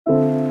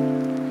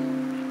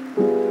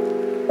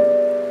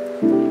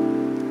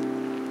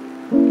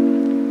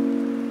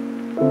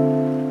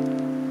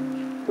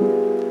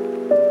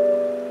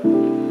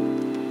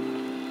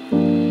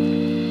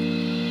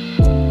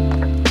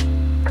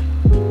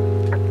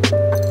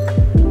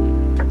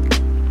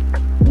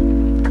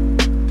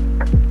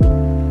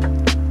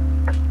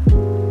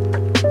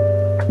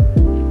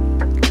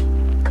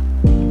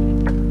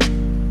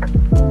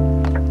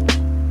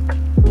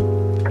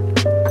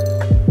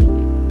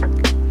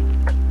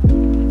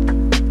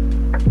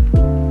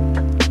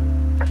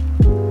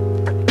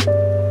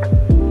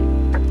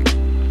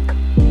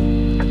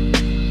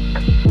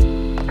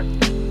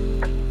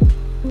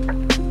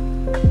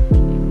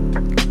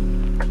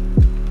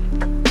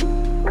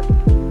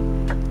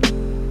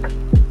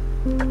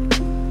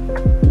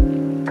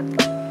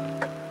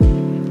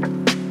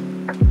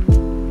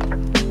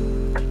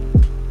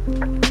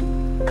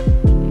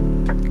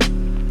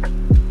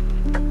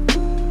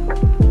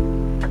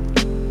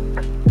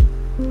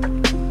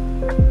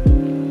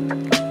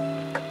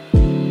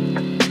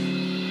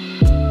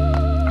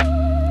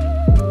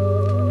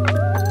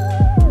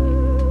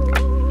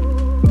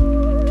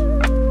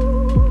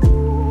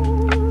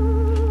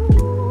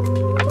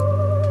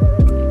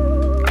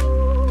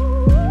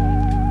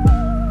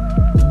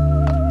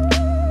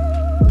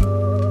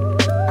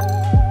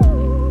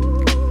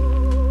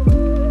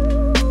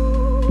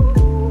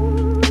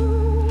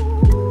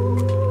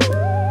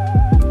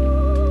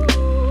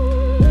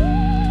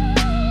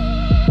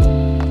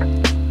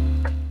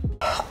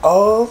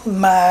Oh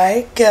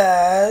my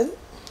god.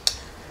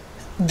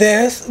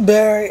 This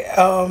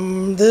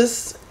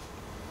this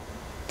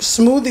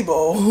smoothie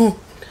bowl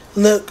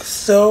looks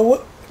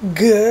so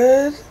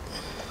good.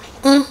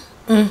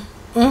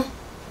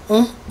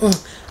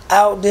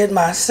 Outdid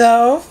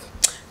myself.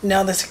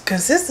 Now the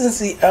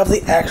consistency of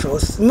the actual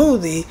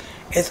smoothie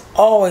is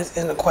always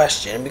in the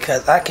question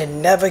because I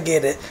can never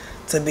get it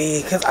to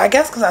be, because I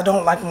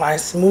don't like my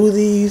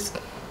smoothies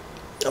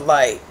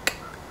like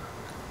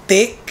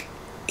thick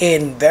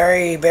and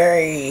very,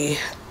 very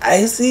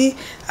icy.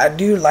 I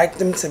do like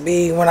them to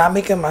be, when I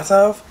make it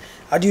myself,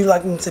 I do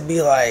like them to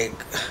be like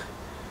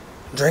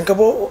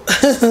drinkable.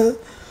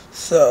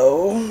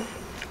 So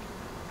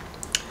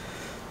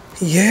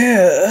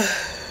yeah,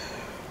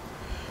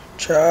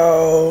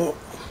 child,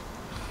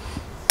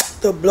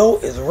 the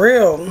bloat is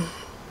real.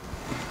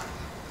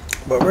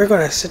 But we're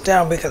gonna sit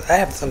down because I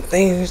have some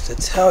things to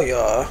tell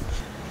y'all.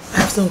 I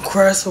have some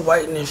crust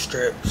whitening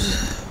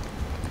strips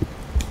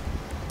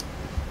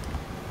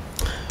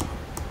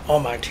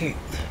on my teeth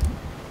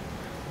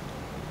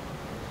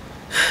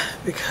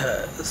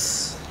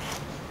because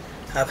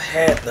I've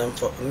had them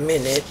for a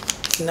minute.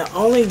 Not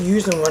only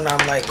use them when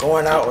I'm like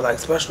going out with like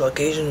special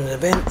occasions and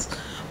events,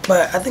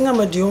 but I think I'm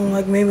gonna do them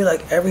like maybe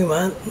like every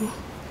month,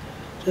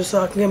 just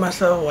so I can get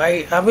myself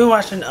white. I've been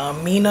watching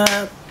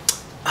Mina,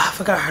 I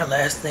forgot her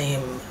last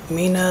name,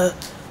 Mina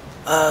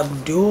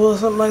Abdul or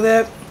something like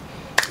that.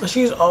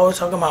 She's always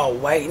talking about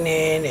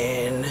whitening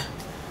and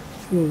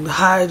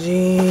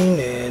hygiene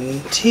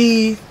and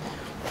teeth.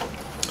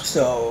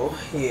 So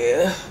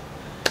yeah,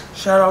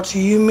 shout out to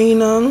you,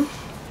 Mina.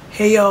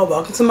 Hey y'all,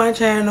 welcome to my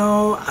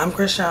channel. I'm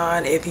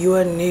Crisean. If you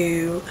are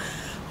new,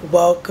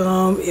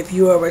 welcome. If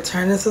you are a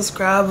returning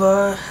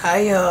subscriber,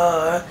 hi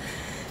y'all.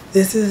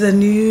 This is a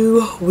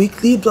new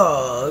weekly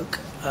vlog.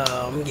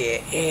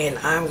 Yeah, and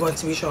I'm going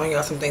to be showing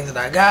y'all some things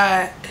that I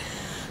got,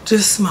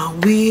 just my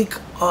week,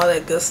 all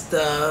that good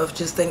stuff.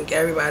 Just thank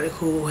everybody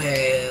who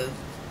has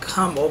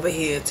come over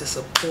here to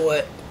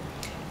support.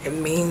 It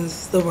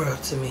means the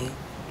world to me.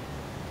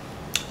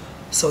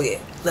 So yeah,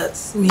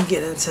 let's me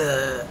get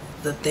into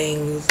the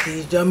things,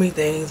 these yummy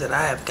things that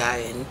I have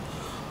gotten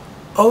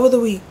over the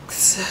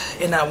weeks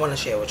and I want to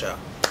share with y'all.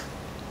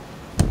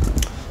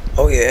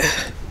 Oh yeah,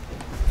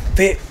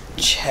 fit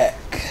check.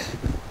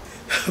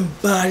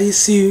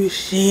 Bodysuit,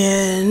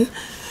 Shein,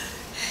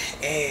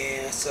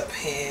 and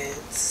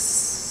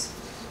sweatpants,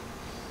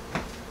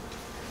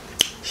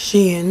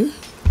 Shein.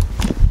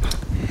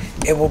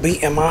 It will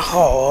be in my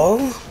haul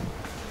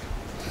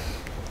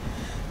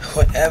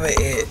whenever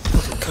it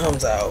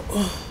comes out.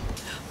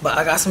 But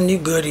I got some new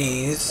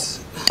goodies,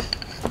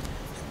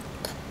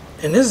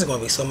 and this is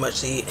gonna be so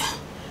much to eat.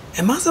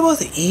 Am I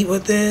supposed to eat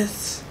with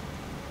this?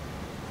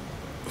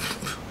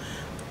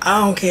 I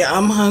don't care.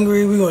 I'm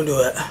hungry. We're gonna do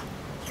it.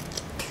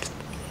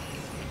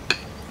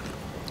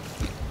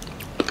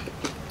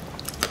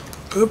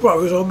 It's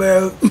probably so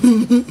bad.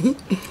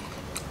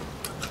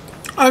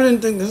 I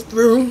didn't think this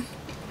through.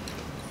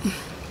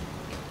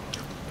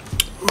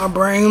 My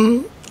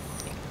brain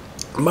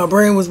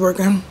was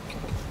working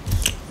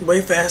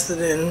way faster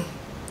than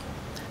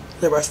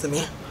the rest of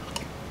me.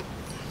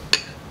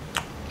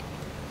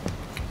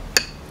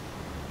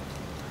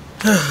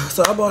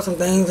 So I bought some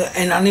things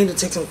and I need to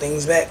take some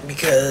things back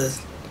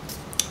because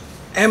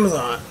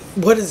Amazon,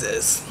 what is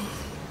this?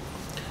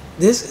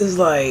 This is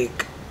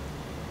like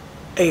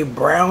a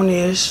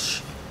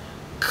brownish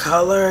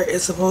color.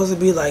 It's supposed to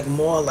be like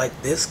more like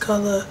this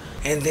color,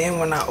 and then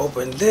when I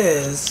open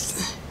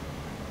this,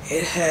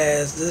 it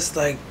has this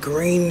like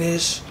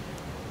greenish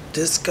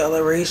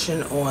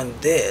discoloration on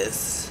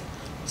this.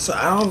 So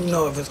I don't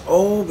know if it's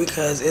old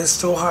because it's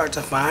so hard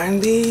to find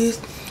these,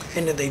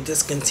 and if they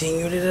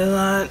discontinued it or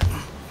not.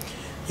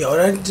 Yo,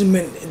 they've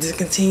been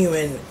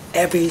discontinuing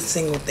every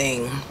single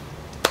thing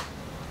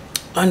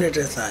under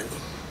the sun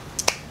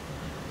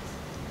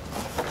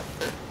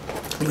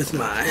with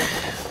my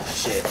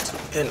shit,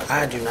 and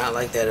I do not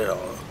like that at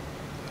all.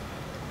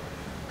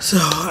 So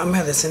I'm gonna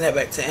have to send that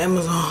back to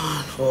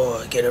Amazon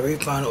or get a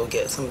refund or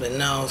get something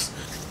else.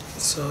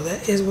 So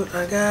that is what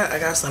I got. I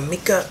got some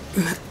makeup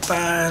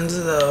finds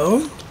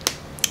though.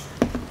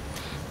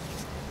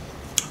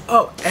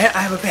 Oh, I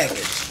have a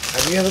package.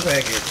 I do have a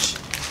package.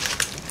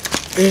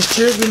 It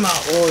should be my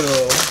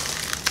oil,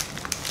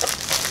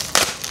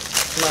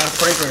 my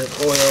fragrance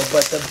oil,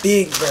 but the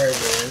big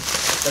version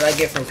that I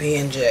get from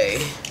P&G.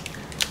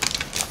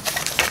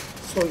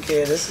 So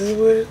yeah, this is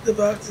what the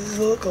boxes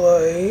look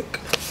like.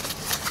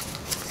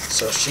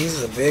 So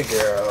she's a big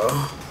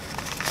girl.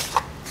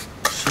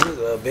 She's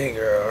a big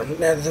girl.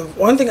 Now the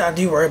one thing I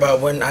do worry about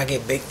when I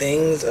get big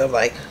things of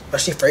like,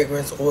 especially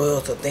fragrance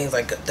oils or things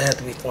like that have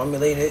to be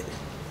formulated,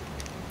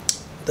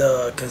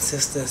 the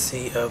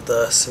consistency of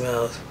the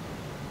smells.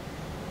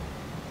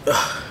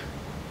 Ugh.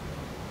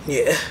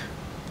 Yeah,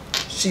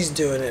 she's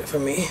doing it for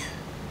me.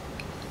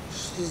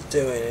 She's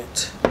doing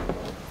it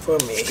for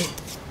me.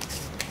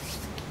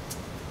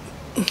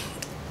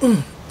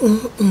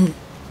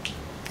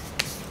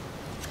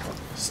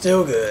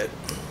 Still good.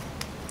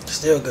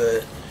 Still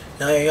good.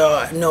 Now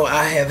y'all know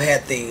I have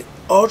had the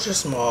ultra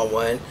small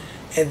one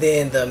and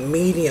then the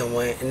medium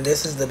one, and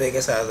this is the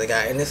biggest size I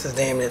got, and this is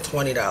damn near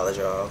 $20,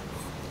 y'all.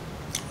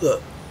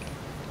 Look,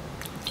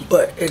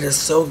 but it is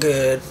so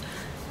good,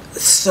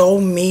 so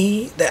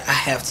me, that I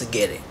have to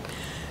get it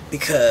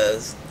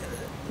because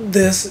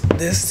this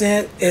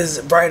scent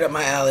is right up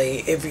my alley.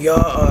 If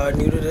y'all are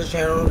new to this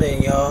channel,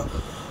 then y'all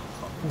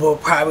will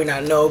probably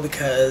not know,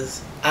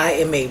 because I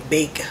am a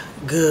baked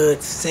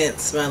good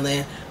scent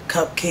smelling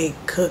cupcake,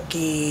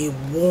 cookie,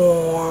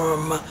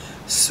 warm,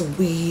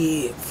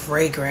 sweet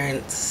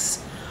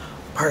fragrance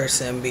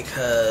person,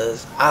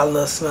 because I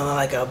love smelling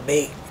like a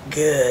baked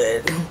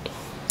good.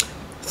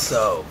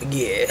 So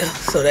yeah,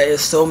 so that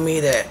is so me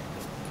that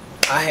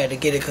I had to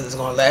get it because it's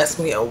gonna last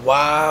me a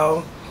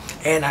while,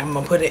 and I'm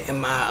gonna put it in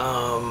my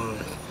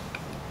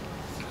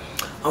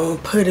I'm gonna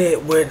put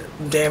it with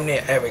damn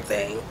near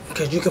everything,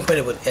 because you can put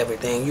it with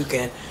everything. You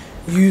can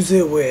use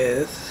it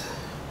with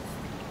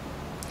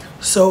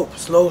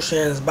soaps,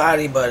 lotions,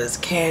 body butters,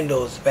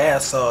 candles,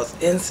 bath salts,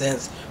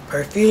 incense,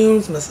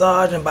 perfumes,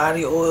 massage and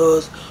body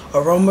oils,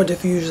 aroma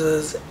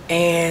diffusers,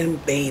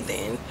 and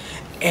bathing.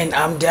 And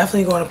I'm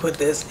definitely going to put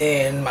this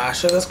in my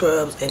sugar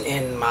scrubs and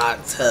in my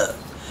tub,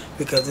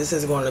 because this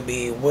is going to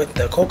be with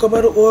the cocoa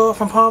butter oil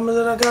from Palmer's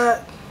that I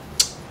got.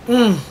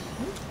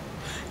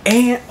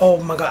 And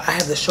oh my god, I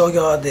have to show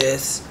y'all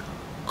this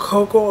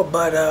cocoa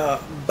butter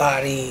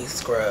body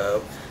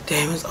scrub.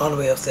 Damn, it's all the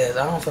way upstairs.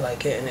 I don't feel like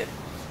getting it.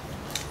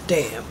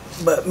 Damn,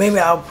 but maybe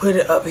I'll put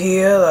it up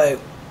here. Like,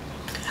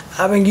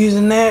 I've been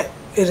using that.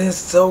 It is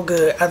so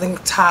good. I think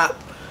top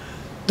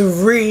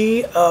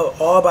 3 of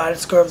all body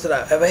scrubs that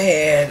I've ever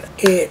had.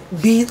 It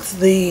beats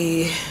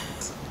the,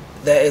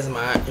 that is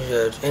my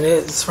judge, and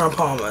it's from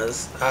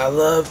Palmer's. I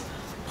love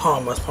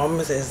Palmer's.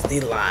 Palmer's is the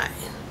line.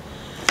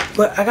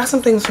 But I got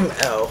some things from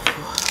Elf.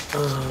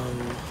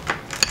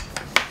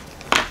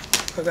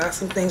 I got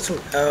some things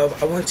from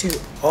Elf. I went to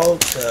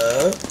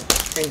Ulta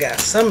and got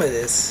some of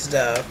this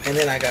stuff, and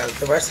then I got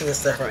the rest of the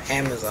stuff from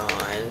Amazon,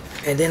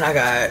 and then I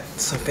got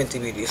some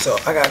Fenty Beauty. So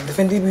I got the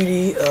Fenty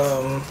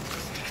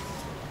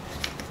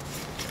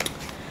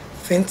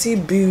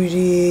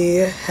Beauty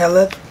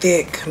Hella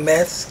Thick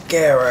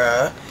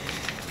Mascara,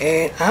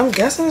 and I'm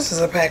guessing this is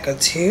a pack of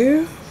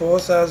 2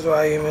 full-size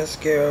volume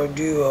mascara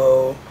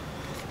duo.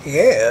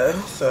 Yeah,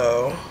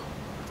 so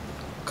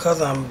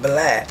cause I'm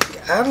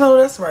black. I know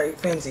that's right,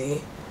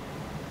 Fenty.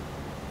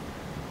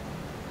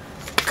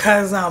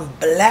 Cause I'm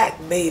black,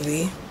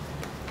 baby.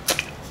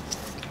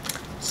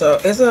 So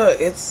it's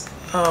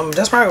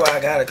that's probably why I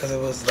got it, because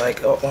it was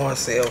like a on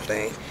sale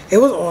thing. It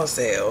was on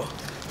sale.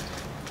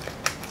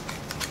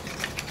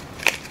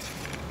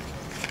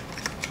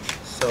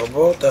 So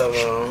both of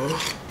them,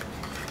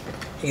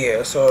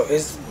 yeah, so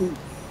it's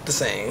the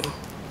same.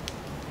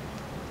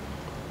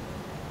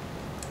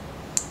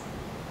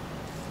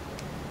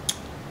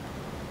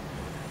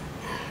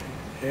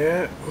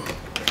 Yeah.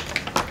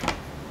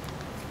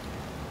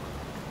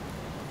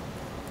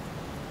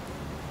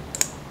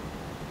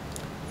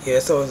 Yeah,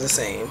 so it's the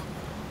same.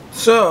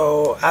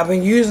 So I've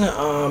been using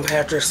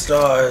Patrick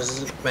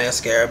Starr's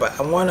mascara, but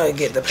I want to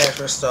get the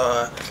Patrick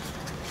Starr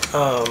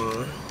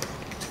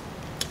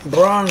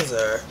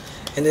bronzer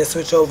and then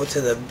switch over to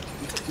the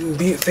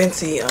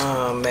Fenty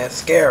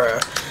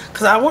mascara,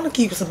 because I want to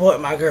keep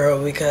supporting my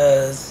girl,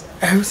 because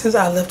ever since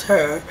I left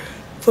her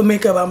for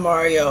Makeup by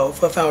Mario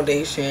for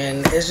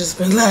foundation, it's just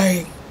been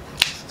like,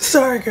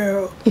 sorry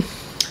girl.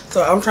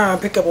 So I'm trying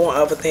to pick up on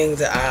other things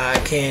that I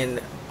can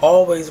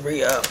always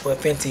re-up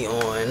with Fenty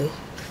on.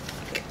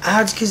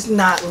 I just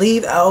not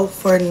leave out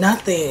for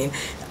nothing.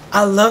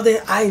 I love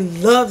that. I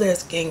love their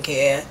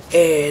skincare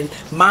and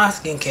my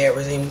skincare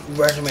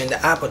regimen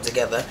that I put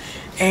together,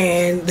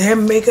 and their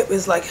makeup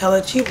is like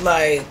hella cheap.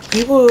 Like,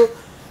 people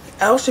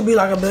else should be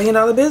like $1 billion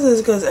business,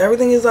 because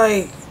everything is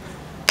like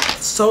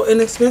so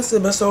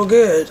inexpensive but so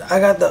good. I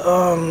got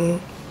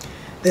the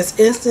this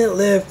instant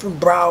lift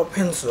brow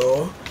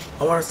pencil.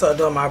 I want to start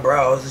doing my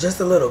brows just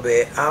a little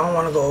bit. I don't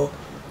want to go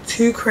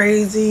too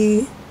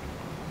crazy.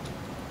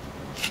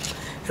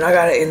 And I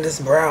got it in this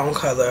brown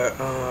color.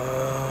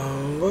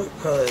 What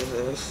color is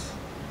this?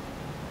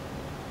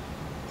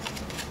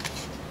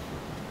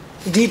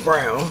 Deep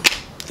brown.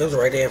 It was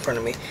right there in front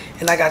of me.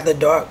 And I got the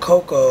dark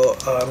cocoa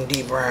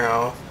deep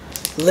brown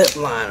lip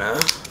liner,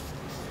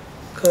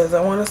 because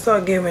I want to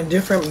start giving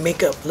different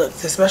makeup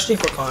looks, especially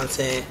for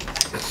content.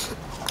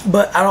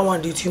 But I don't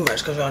want to do too much,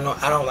 because y'all know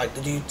I don't like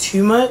to do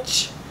too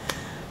much.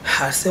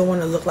 I still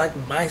want to look like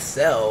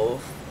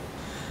myself.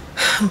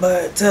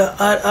 But to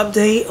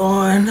update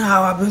on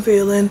how I've been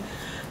feeling,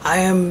 I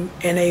am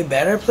in a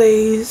better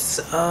place.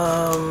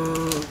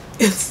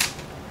 It's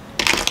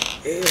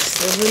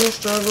still been a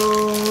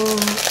struggle.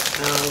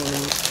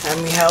 I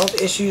mean, health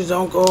issues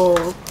don't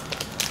go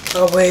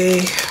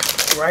away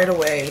right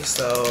away,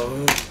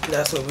 so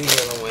that's what we're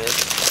dealing with.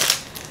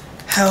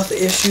 Health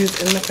issues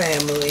in the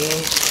family,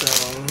 so,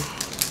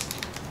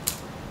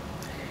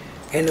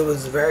 and it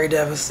was very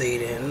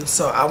devastating.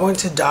 So I went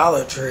to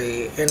Dollar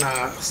Tree and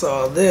I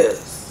saw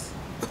this.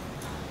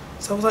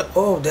 So So I was like,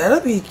 oh, that'll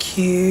be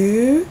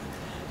cute.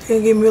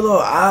 Can give me a little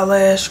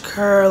eyelash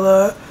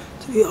curler.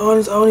 To be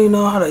honest, I don't even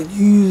know how to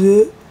use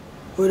it.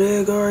 But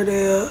there go right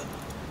there.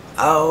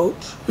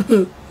 Ouch.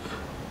 Little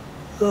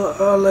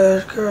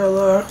eyelash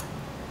curler.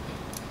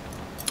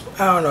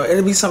 I don't know.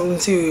 It'll be something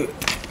to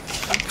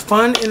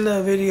fun in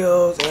the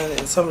videos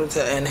and something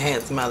to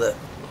enhance my look.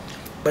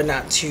 But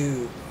not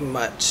too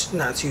much.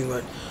 Not too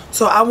much.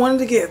 So I wanted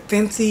to get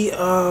Fenty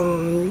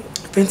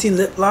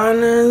lip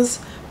liners.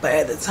 But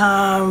at the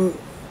time,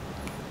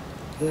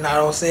 not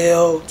on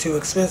sale, too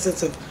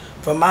expensive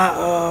for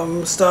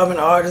my starving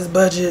artist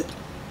budget.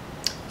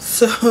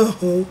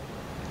 So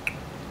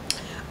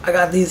I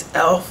got these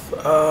e.l.f.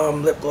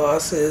 Lip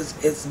glosses.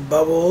 It's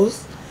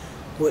Bubbles,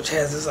 which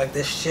has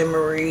this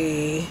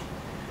shimmery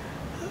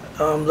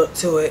look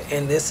to it,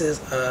 and this is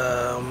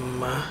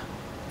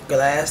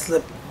glass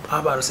lip.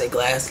 I'm about to say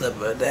glass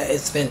slipper. That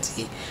is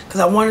Fenty, because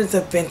I wanted the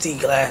Fenty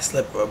glass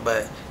slipper,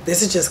 but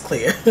this is just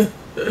clear.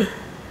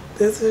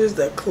 This is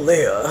the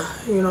clear,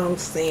 you know what I'm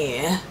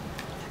saying?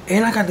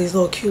 And I got these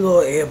little cute little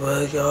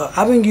earbuds, y'all.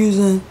 I've been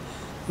using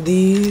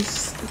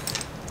these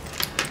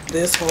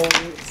this whole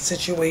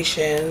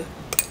situation,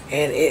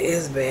 and it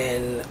has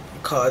been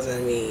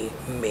causing me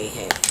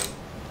mayhem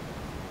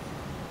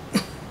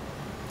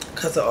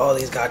because of all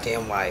these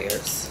goddamn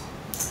wires.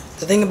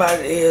 The thing about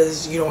it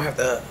is you don't have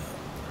to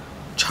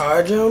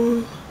charge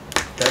them.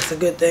 That's a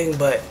good thing,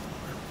 but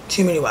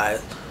too many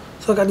wires.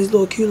 So I got these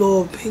little cute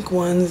little pink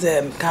ones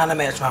that kind of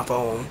match my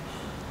phone.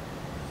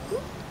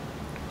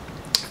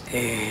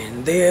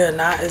 And they're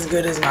not as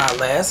good as my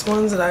last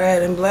ones that I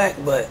had in black,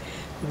 but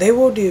they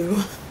will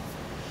do.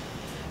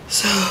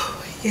 So,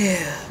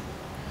 yeah.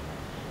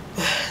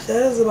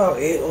 That is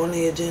about it on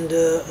the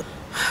agenda.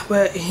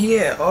 But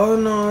yeah, all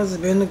in all, it's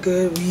been a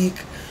good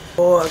week.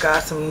 I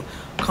got some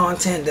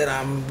content that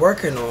I'm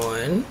working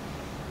on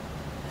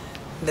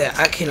that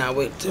I cannot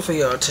wait for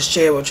y'all to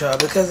share with y'all,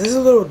 because it's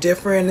a little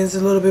different. It's a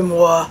little bit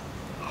more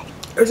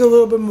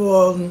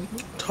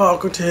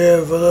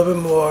talkative, a little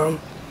bit more,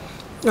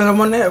 and I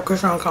want to have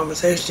Crisean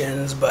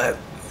conversations, but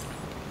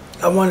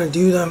I want to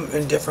do them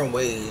in different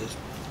ways.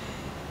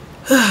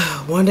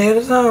 One day at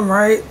a time,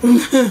 right?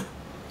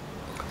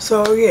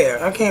 So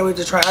yeah, I can't wait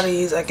to try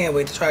these. I can't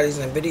wait to try these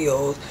in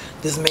videos,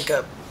 this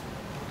makeup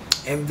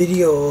and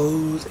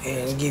videos,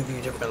 and give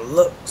you different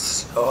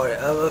looks, all the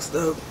other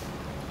stuff.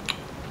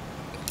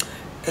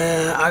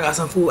 And I got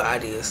some food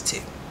ideas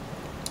too.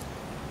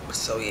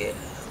 So yeah,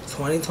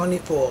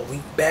 2024, we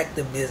back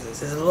to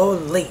business. It's a little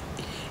late.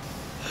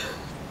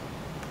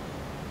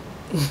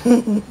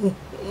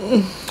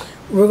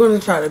 We're going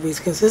to try to be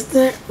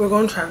consistent. We're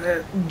going to try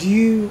to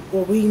do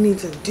what we need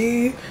to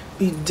do.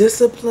 Be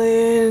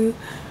disciplined,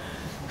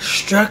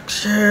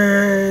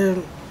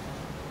 structured,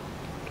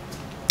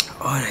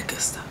 all that good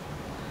stuff.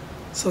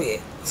 So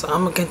yeah, so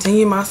I'm going to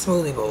continue my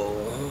smoothie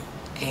bowl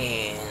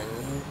and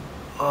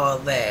all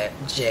that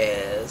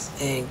jazz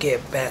and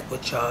get back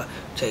with y'all.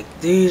 Take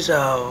these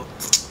out.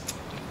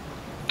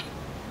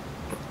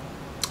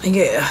 And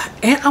yeah,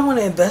 and I want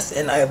to invest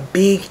in a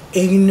big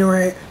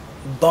ignorant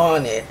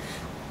bonnet.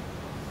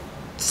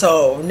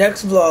 So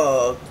next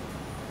vlog,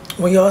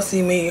 when y'all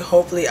see me,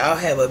 hopefully I'll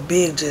have a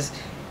big, just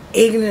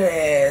ignorant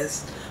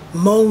ass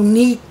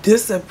Monique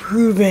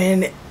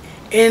disapproving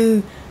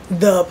in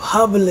the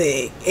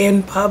public,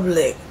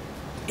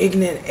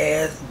 ignorant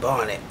ass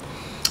bonnet.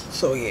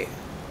 So yeah,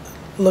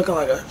 looking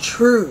like a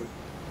true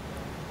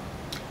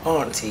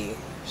auntie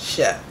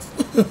chef.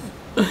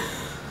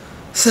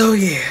 So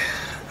yeah,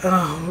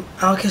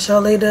 I'll catch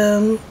y'all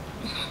later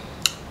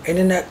in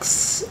the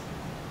next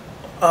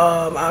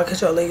I'll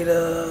catch y'all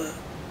later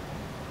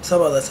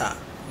some other time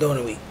during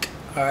the week.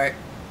 Alright,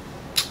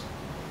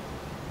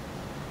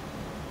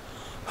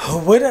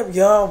 what up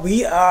y'all?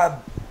 We are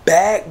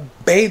back,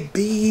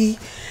 baby,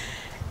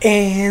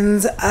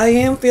 and I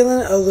am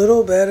feeling a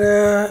little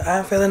better.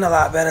 I'm feeling a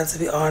lot better, to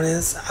be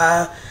honest.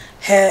 I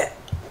had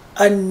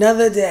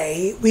another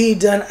day. We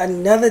done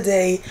another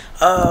day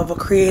of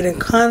creating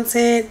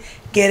content,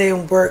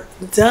 getting work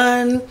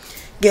done,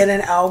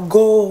 getting our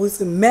goals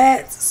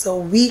met so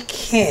we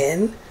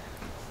can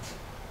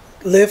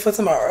live for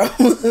tomorrow.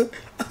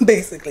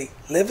 Basically,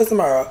 live for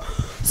tomorrow.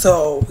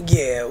 So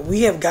yeah,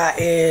 we have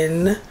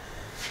gotten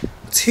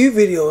 2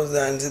 videos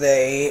done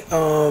today.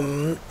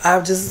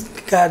 I've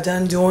just got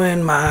done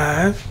doing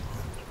my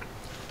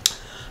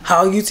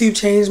how YouTube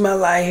changed my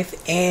life,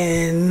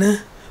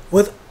 and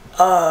with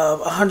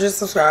 100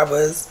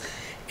 subscribers,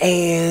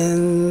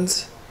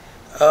 and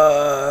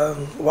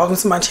welcome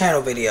to my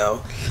channel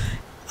video.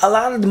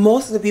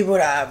 Most of the people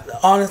that I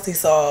honestly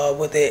saw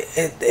with it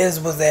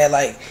was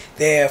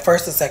their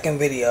first or second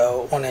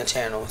video on that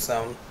channel.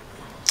 So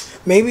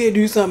maybe it'll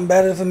do something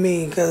better for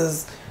me,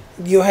 because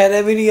you'll have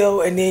that video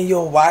and then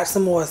you'll watch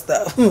some more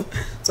stuff.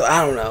 So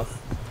I don't know.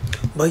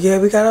 But yeah,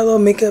 we got our little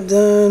makeup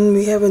done.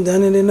 We haven't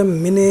done it in a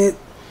minute.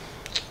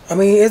 I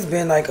mean, it's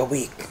been like a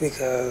week,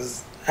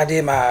 because I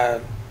did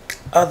my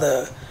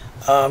other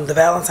the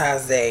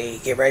Valentine's Day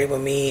get ready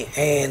with me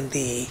and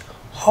the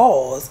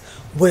hauls,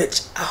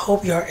 which I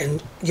hope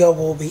y'all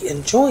will be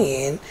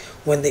enjoying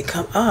when they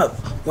come up,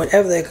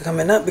 whenever they're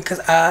coming up, because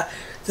I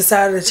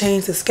decided to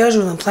change the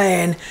schedule and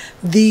plan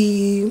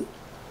the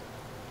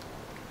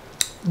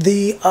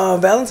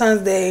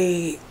Valentine's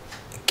Day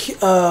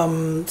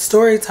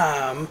story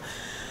time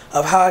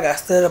of how I got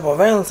stood up on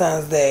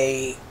Valentine's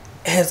Day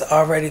has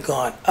already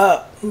gone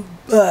up,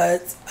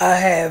 but I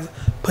have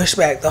pushed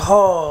back the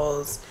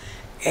hauls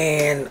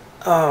and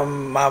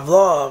my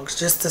vlogs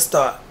just to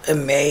start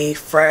in May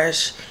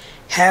fresh,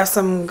 have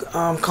some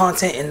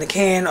content in the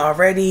can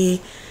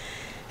already,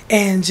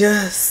 and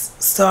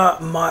just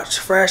start March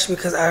fresh,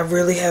 because I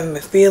really haven't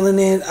been feeling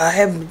it. I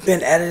haven't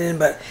been editing,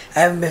 but I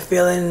haven't been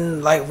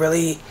feeling like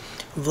really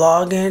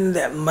vlogging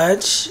that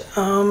much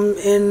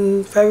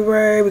in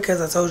February,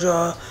 because I told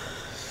y'all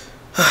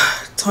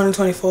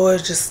 2024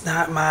 is just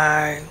not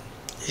my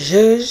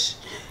zhuzh.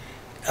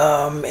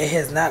 It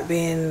has not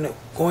been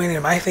going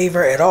in my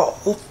favor at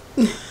all.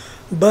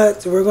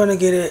 But we're gonna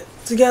get it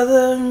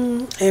together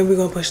and we're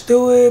gonna push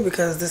through it,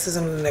 because this is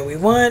something that we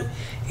want,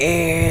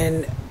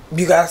 and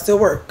you gotta still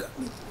work,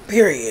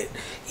 period.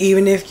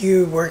 Even if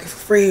you're working for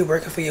free,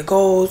 working for your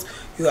goals,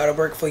 you gotta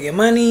work for your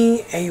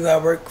money, and you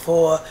gotta work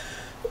for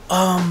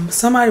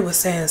somebody was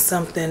saying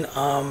something,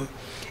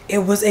 it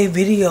was a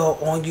video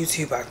on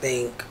YouTube, I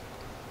think,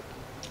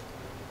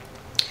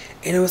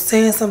 and it was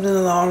saying something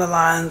along the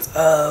lines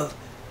of,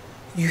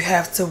 you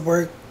have to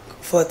work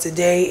for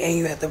today and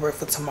you have to work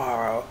for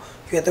tomorrow.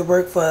 You have to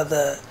work for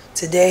the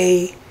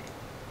today,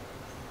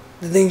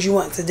 the things you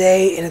want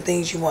today, and the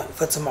things you want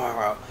for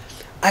tomorrow.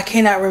 I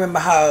cannot remember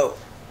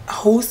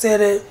who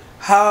said it,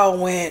 how it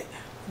went,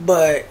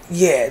 but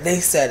yeah, they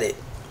said it.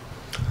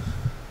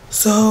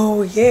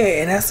 So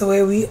yeah, and that's the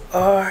way we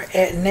are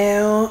at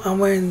now. I'm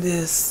wearing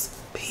this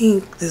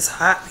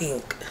hot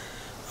pink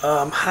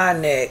high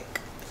neck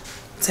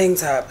tank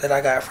top that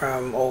I got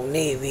from Old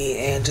Navy,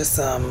 and just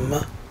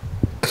some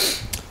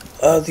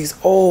of these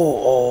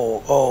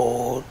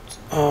old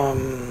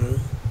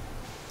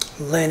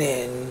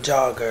linen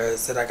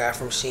joggers that I got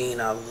from Shein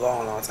a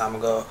long time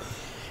ago.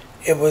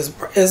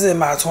 It's in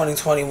my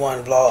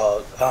 2021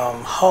 vlog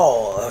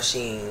haul of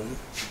Shein.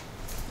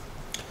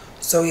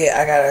 So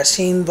yeah, I got a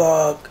Shein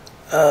vlog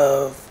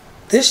of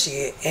this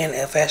year and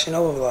a Fashion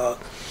Nova vlog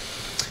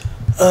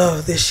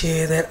of this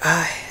year that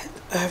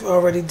I've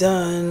already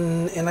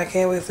done, and I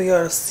can't wait for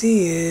y'all to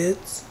see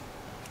it.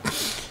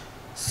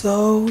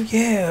 So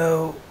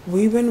yeah,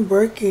 we've been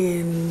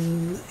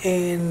working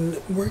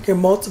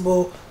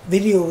multiple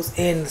videos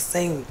in the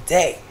same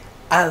day.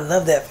 I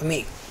love that for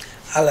me.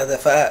 I love that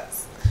for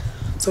us.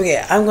 So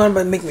yeah, I'm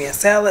gonna make me a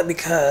salad,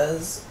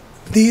 because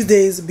these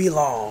days be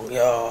long,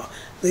 y'all.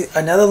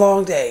 Another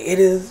long day. It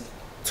is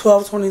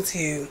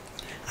 12:22.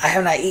 I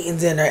have not eaten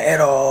dinner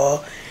at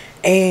all,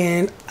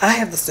 and I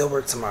have to still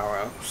work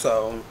tomorrow.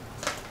 So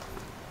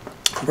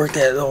work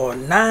that little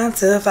 9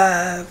 to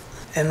 5,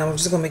 and I'm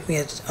just gonna make me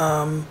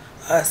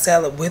a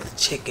salad with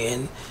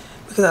chicken,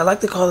 because I like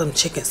to call them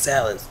chicken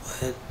salads,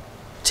 but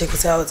chicken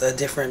salads are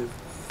different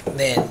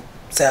than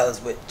salads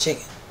with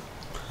chicken.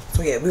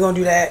 So yeah, we're gonna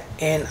do that,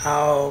 and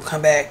I'll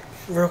come back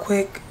real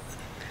quick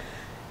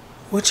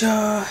with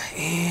y'all,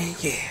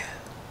 and yeah.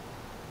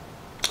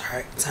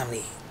 Alright, time to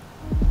eat.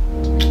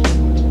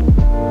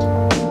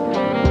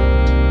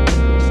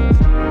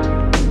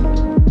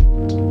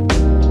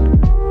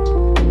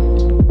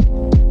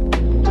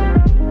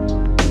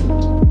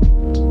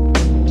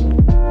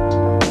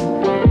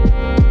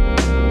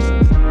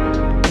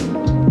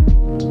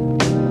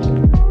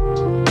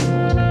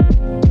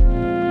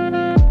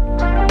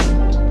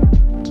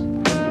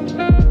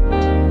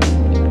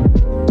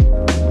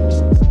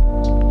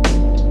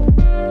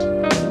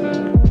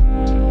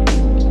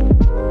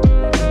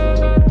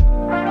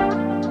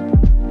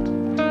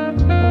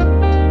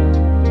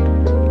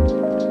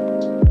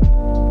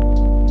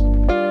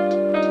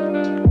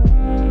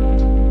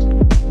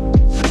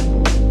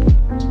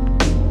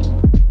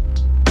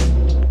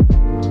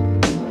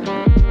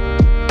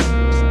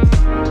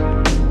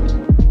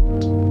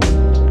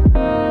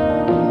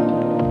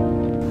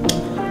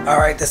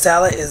 Alright, the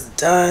salad is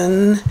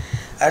done.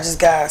 I just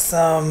got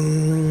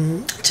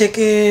some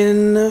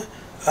chicken,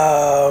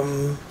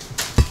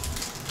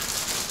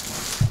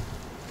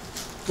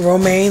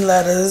 romaine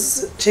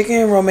lettuce,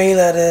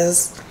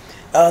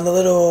 the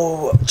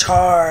little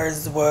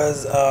chars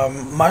was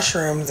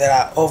mushrooms that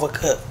I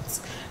overcooked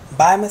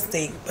by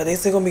mistake, but they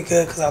still gonna be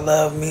good because I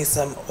love me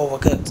some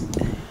overcooked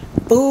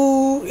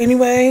food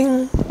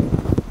anyway.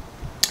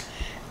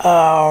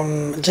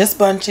 Just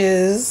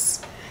bunches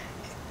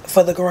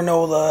for the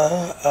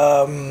granola,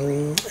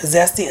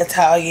 zesty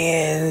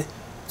Italian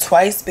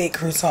twice baked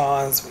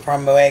croutons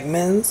from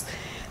Wegmans,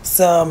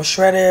 some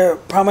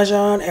shredded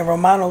Parmesan and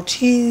Romano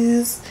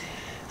cheese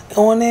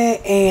on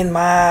it, and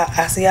my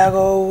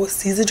Asiago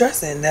Caesar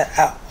dressing that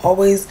I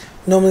always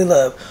normally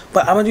love.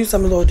 But I'm gonna do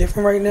something a little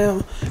different right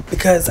now,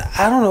 because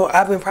I don't know,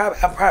 I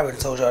probably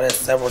told y'all that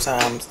several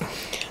times,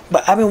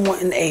 but I've been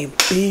wanting a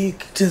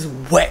big, just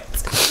wet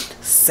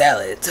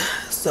salad.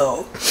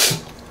 So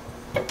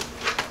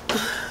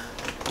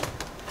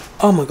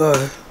Oh my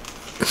god.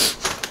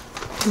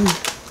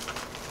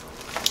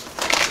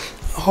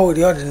 Oh,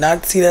 y'all did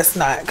not see that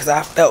snot because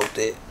I felt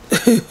it.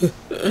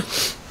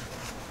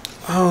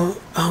 I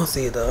don't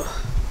see it though.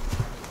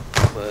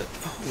 But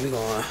we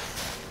going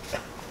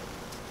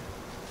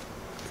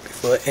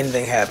before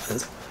anything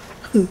happens.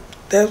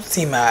 That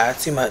seemed my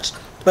too much,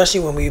 especially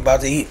when we about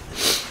to eat.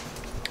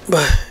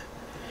 But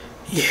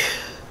yeah.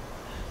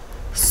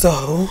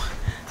 So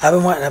I've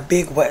been wanting a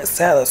big wet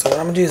salad. So what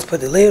I'm gonna do is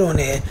put the lid on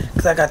there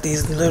because I got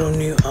these little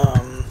new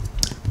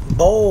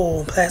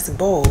plastic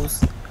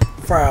bowls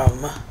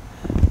from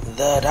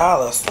the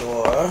dollar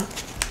store.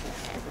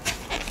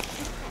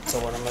 So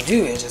what I'm gonna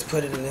do is just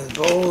put it in this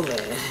bowl and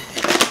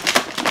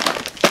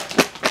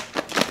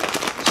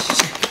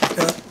shake it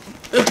up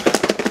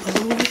a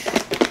little bit.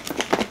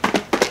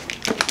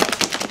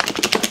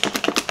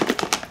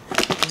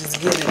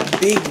 Just get it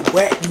big,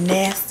 wet,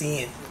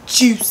 nasty, and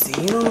juicy.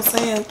 You know what I'm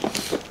saying?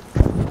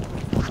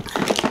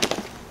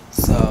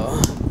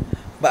 So,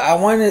 but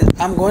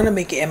I'm going to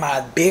make it in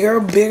my bigger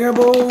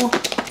bowl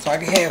so I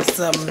can have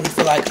something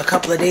for like a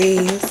couple of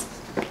days.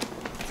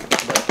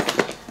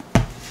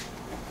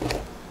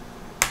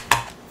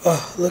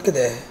 Oh, look at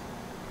that.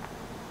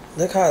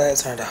 Look how that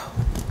turned out.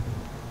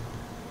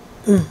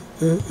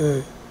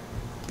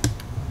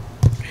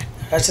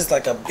 That's just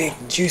like a big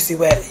juicy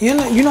wet. You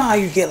know how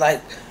you get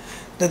like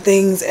the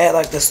things at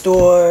like the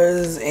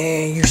stores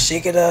and you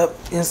shake it up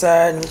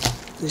inside and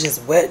it's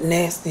just wet,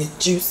 nasty, and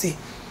juicy,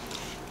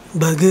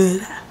 but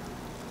good.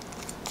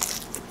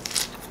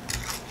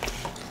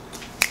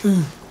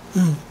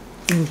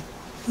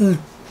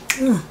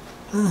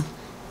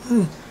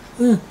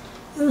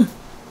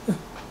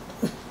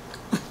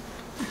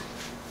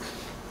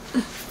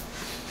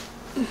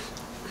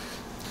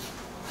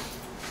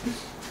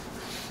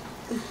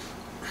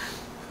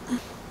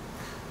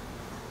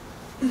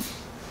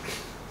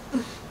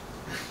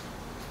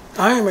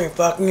 I am a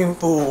fucking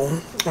fool.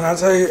 When I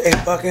tell you a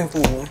fucking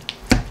fool.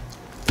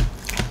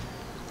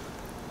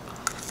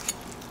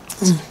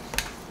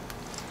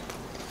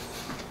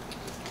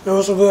 It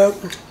was so good.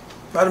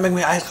 About to make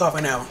me iced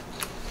coffee now.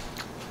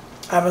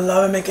 I've been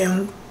loving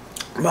making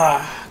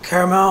my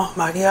caramel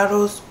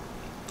macchiatos.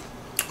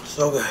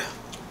 So good.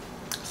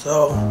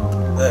 So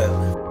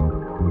good.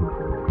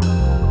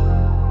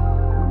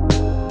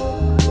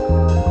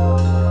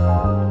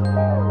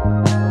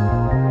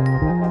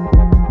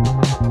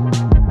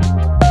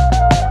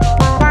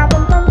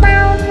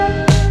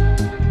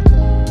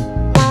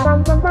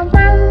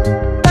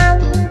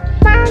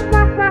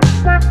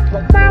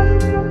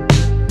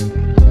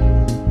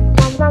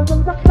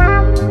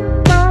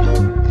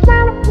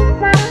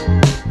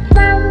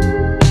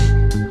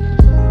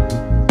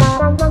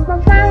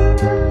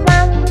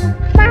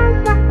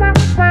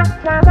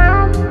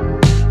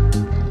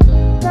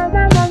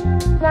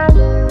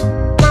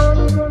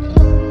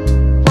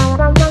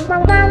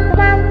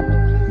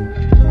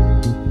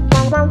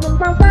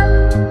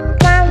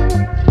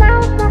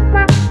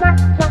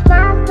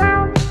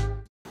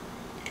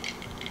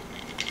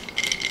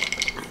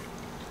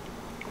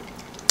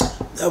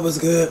 That was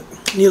good.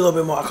 Need a little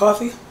bit more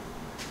coffee.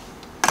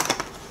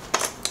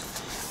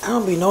 I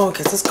don't be knowing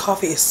because this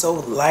coffee is so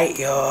light,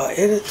 y'all.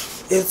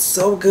 It's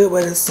so good,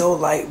 but it's so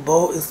light,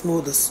 bold and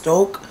smooth. The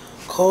Stoke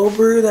cold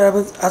brew that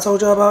I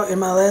told y'all about in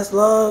my last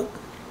vlog.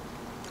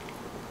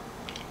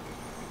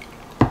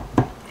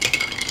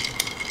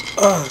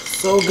 Oh,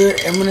 so good.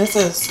 And when it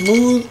says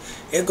smooth,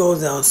 it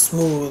goes down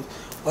smooth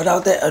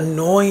without that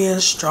annoying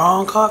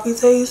strong coffee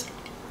taste.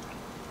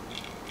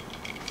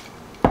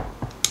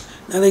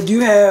 Now they do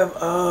have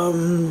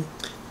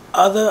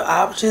other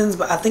options,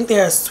 but I think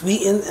they are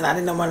sweetened, and I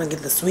didn't want to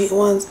get the sweet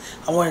ones.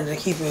 I wanted to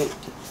keep it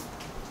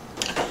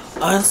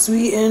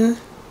unsweetened.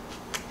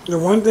 The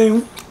one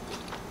thing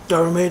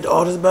that made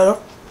all this better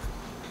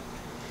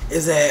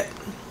is that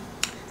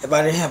if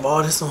I didn't have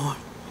all this on,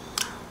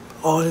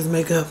 all this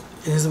makeup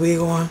and this wig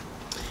on,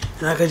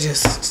 and I could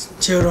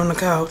just chill on the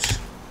couch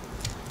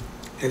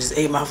and just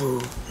ate my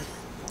food,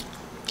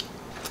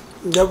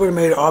 that would have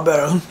made it all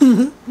better.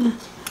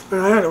 And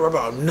I had to worry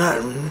about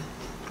nothing.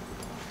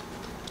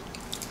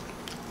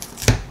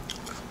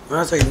 When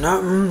I say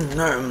nothing,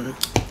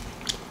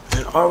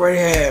 and already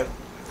had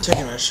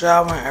taken a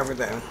shower and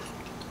everything.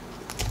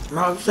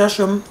 My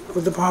obsession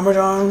with the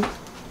Parmesan,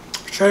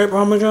 shredded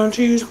Parmesan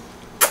cheese,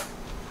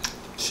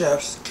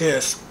 chef's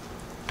kiss.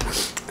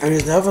 And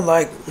it's never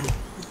like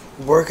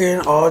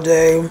working all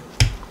day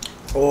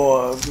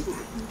or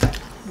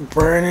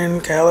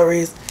burning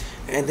calories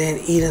and then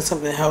eating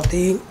something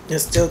healthy. It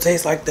still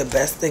tastes like the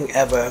best thing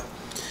ever,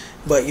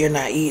 but you're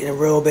not eating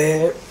real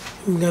bad.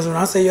 Because when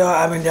I say y'all,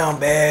 I've been down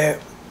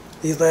bad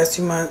these last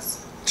 2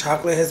 months.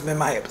 Chocolate has been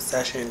my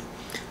obsession.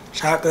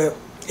 Chocolate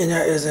in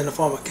there is in the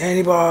form of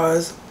candy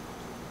bars,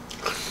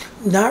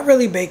 not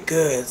really baked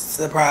goods,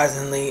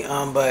 surprisingly,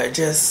 but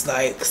just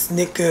like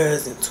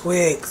Snickers and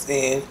Twix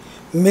and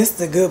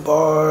Mr. Good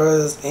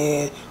bars,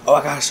 and oh,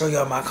 I gotta show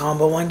y'all my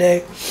combo one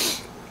day.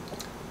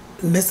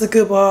 Mr.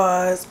 Good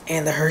bars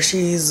and the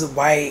Hershey's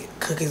white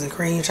cookies and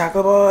cream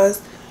chocolate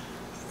bars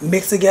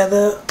mixed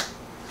together.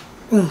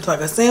 It's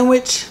like a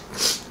sandwich.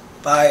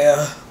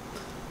 Fire.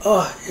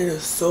 Oh, it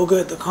is so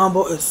good. The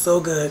combo is so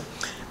good.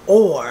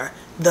 Or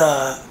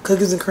the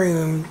cookies and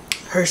cream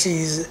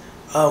Hershey's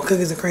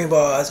cookies and cream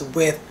bars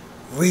with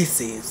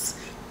Reese's.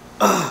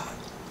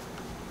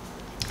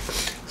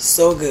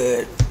 So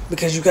good.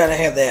 Because you gotta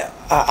have that.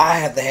 I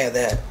have to have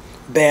that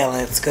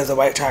balance because the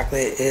white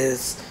chocolate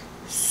is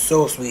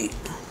so sweet.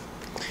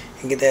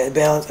 And get that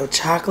balance of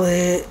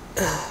chocolate.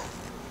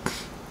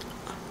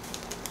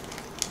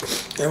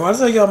 And when I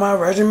tell y'all my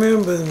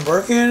regimen been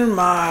working,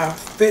 my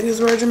fitness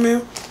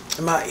regimen,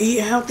 and my eat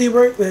healthy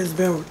work has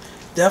been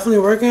definitely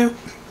working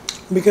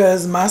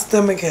because my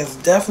stomach has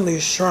definitely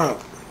shrunk.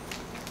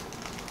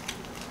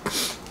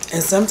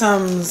 And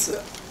sometimes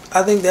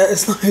I think that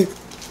it's like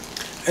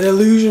an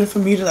illusion for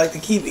me to like to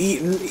keep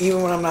eating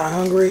even when I'm not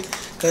hungry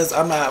because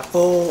I'm not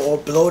full or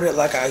bloated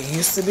like I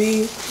used to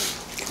be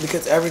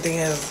because everything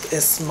is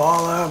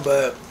smaller,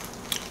 but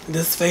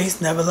this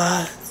face never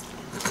lies.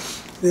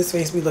 This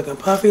face be looking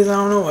puffy as I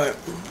don't know what.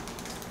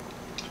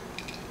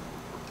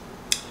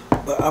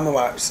 But I'm gonna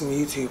watch some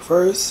YouTube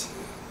first,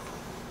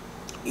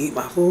 eat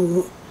my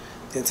food,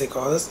 then take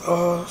all this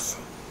off,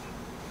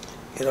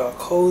 get all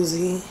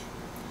cozy,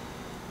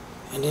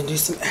 and then do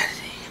some editing.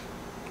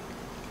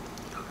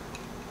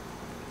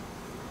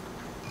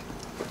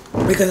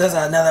 Because that's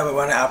another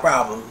one of our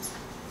problems.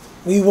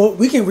 We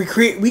can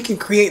create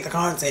the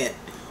content.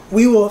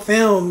 We will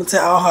film to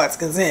our heart's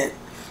content,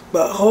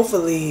 but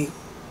hopefully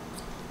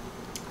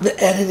the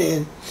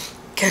editing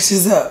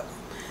catches up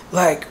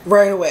like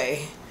right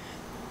away.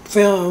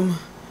 Film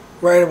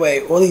right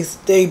away, or at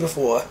least day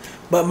before.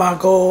 But my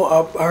goal,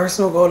 a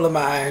personal goal of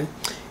mine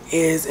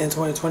is in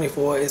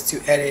 2024 is to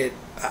edit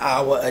an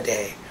hour a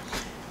day.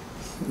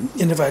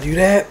 And if I do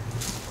that,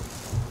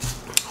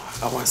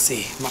 I want to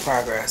see my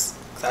progress.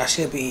 So I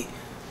should be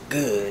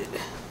good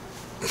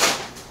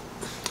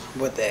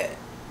with that.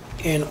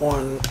 And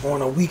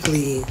on a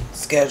weekly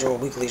schedule,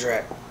 weekly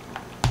track.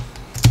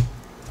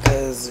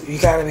 Because you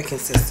gotta be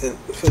consistent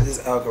for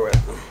this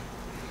algorithm.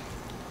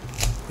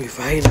 We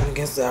fighting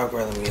against the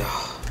algorithm,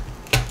 y'all.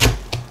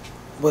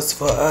 What's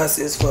for us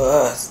is for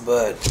us,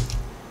 but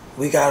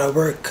we gotta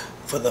work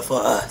for the for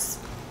us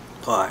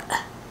part.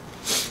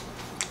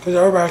 Because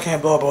everybody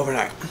can't blow up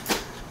overnight.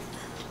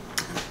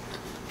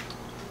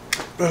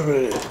 That's what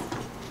it is.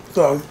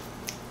 So,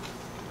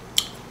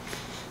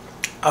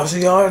 I'll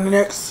see y'all in the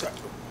next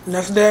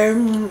day.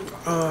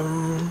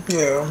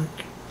 Yeah.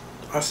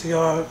 I'll see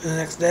y'all in the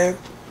next day.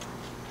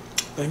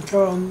 Thank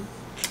y'all.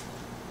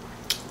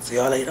 See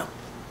y'all later.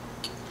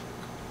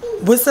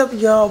 What's up,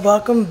 y'all?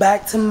 Welcome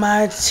back to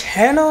my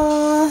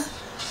channel.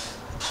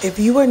 If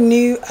you are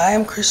new, I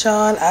am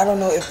Crisean. I don't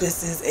know if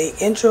this is a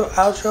intro,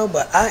 outro,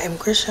 but I am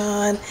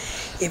Crisean.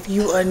 If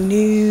you are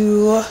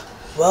new,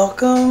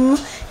 welcome.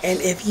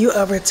 And if you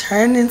are a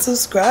returning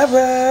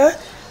subscriber,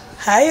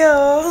 hi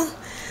y'all.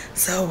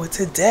 So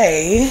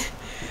today,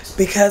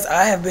 because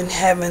I have been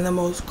having the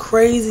most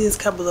craziest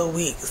couple of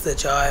weeks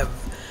that y'all have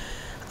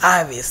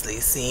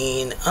obviously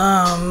seen,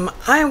 I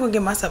am gonna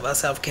give myself a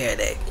self-care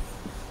day.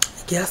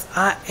 Yes,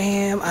 I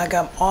am. I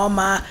got all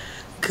my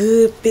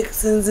good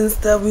fixings and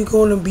stuff. We're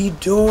gonna be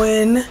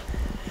doing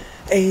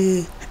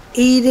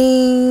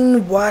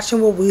eating,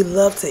 watching what we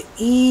love to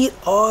eat,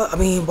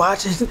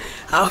 watching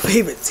our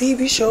favorite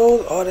TV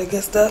shows, all that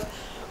good stuff.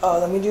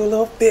 Let me do a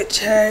little fit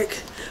check.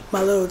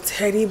 My little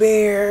teddy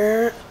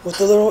bear with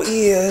the little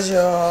ears,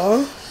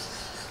 y'all.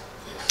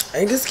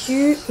 Ain't this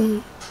cute?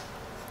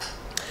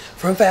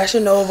 From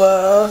Fashion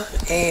Nova,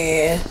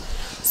 and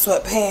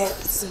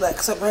sweatpants, black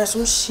sweatpants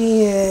from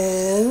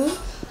Shein.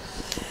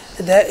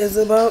 That is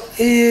about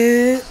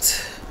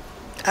it.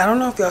 I don't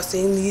know if y'all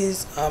seen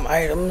these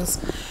items.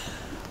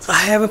 I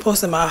haven't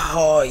posted my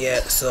haul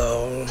yet,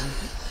 so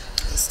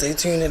stay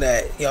tuned to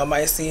that. Y'all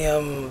might see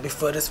them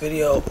before this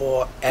video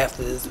or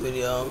after this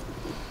video.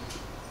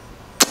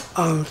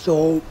 I'm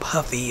so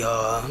puffy,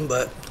 y'all.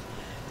 But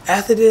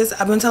after this,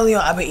 I've been telling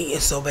y'all I've been eating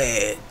so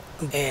bad.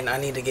 And I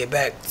need to get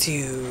back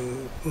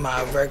to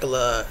my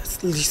regular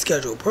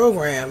scheduled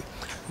program.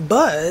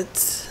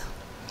 But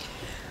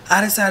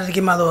I decided to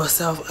give my little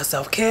self a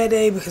self-care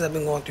day because I've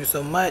been going through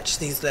so much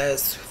these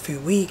last few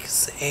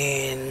weeks.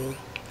 And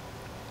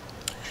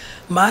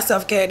my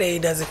self-care day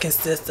doesn't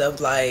consist of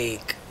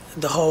like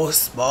the whole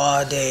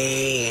spa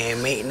day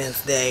and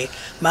maintenance day.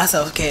 My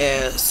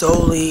self-care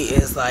solely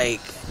is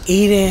like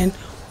eating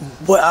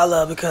what I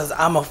love because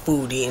I'm a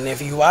foodie. And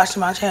if you watch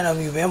my channel,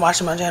 if you've been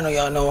watching my channel,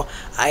 y'all know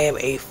I am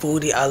a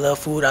foodie. I love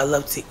food. I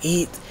love to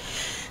eat.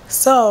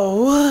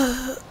 So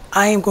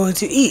I am going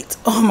to eat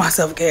on my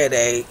self-care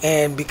day.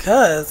 And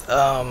because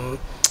I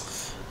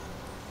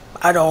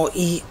don't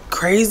eat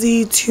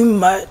crazy too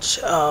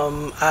much,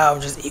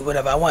 I'll just eat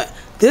whatever I want.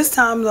 This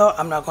time though,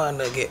 I'm not going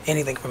to get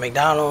anything from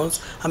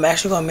McDonald's. I'm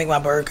actually going to make my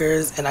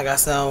burgers, and I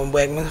got some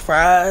Wegman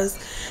fries,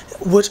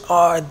 which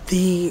are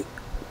the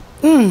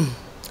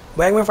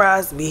Wegman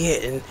fries be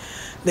hitting.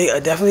 They are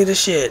definitely the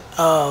shit.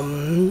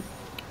 So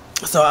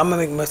I'm gonna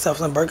make myself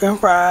some burger and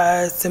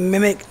fries to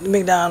mimic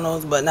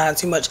McDonald's, but not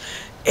too much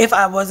if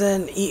I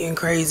wasn't eating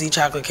crazy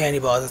chocolate candy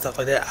bars and stuff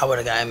like that, I would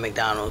have gotten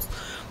McDonald's.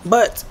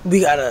 But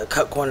we gotta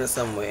cut corners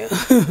somewhere.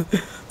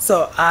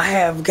 So I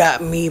have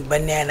got me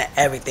banana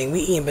everything. We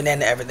eating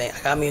banana everything.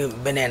 I got me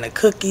banana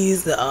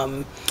cookies,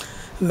 the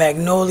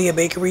Magnolia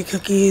Bakery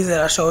cookies that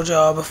I showed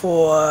y'all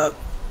before.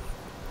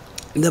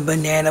 The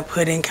banana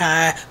pudding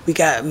kind. We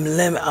got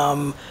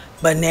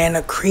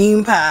banana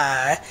cream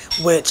pie,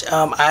 which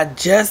I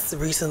just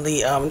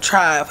recently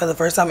tried for the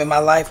first time in my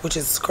life, which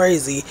is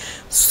crazy.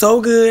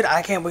 So good.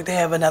 I can't wait to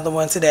have another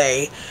one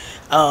today.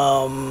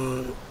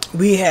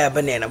 We have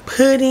banana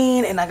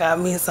pudding, and I got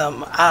me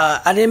some,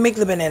 I didn't make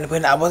the banana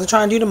pudding. I wasn't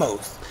trying to do the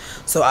most.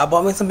 So I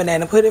bought me some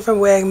banana pudding from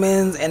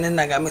Wegmans, and then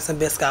I got me some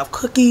Biscoff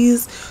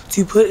cookies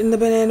to put in the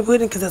banana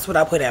pudding, because that's what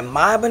I put in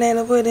my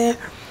banana pudding.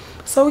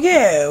 So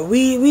yeah,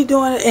 we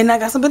doing it, and I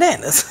got some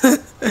bananas.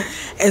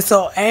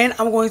 and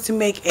I'm going to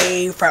make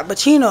a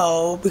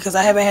frappuccino, because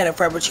I haven't had a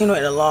frappuccino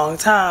in a long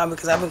time,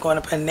 because I've been going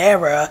to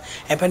Panera,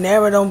 and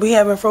Panera don't be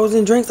having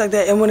frozen drinks like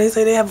that. And when they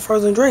say they have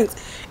frozen drinks,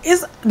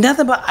 it's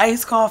nothing but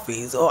iced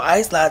coffees or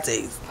iced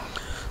lattes.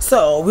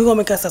 So we're gonna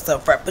make us a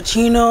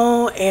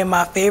frappuccino, and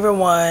my favorite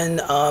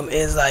one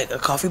is like a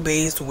coffee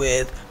base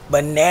with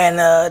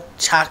banana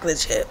chocolate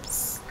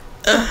chips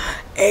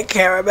and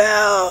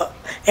caramel.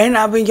 And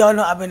y'all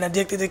know I've been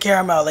addicted to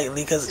caramel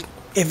lately, because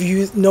if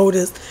you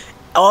noticed,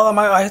 all of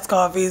my iced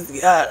coffees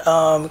got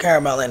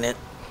caramel in it.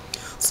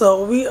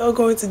 So we are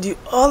going to do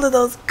all of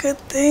those good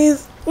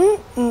things.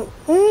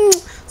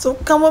 So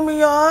come with me,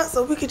 y'all,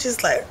 so we could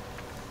just like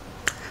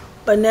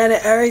banana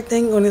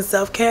everything on this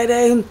self-care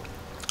day.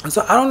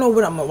 So I don't know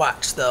what I'm gonna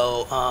watch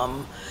though.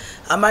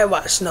 I might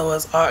watch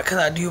Noah's Ark, because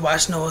I do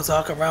watch Noah's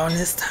Ark around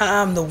this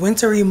time, the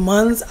wintry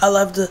months. I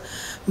love to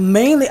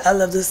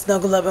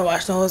snuggle up and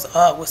watch Noah's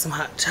Ark with some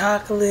hot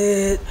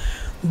chocolate.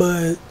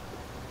 But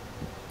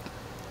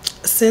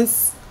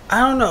since,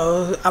 I don't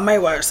know, I might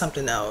watch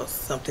something else,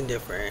 something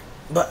different.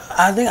 But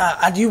I think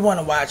I do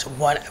want to watch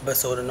one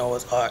episode of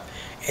Noah's Ark,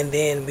 and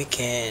then we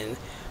can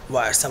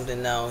watch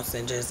something else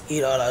and just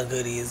eat all our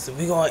goodies.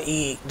 We gonna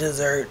eat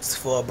desserts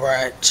for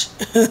brunch.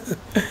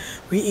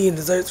 We eating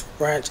desserts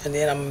for brunch, and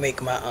then I'm gonna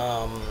make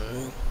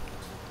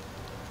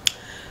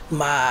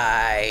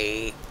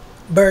my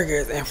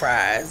burgers and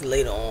fries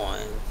later on.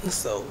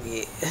 So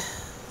yeah,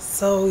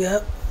 so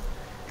yep,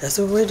 that's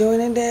what we're doing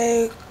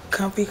today.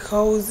 Comfy,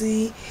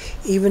 cozy,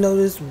 even though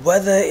this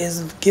weather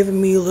is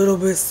giving me a little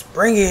bit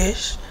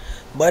springish,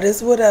 but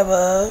it's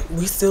whatever.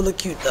 We still look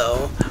cute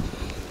though.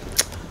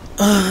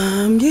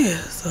 Yeah,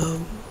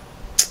 so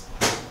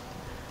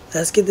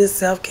let's get this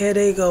self-care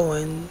day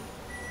going.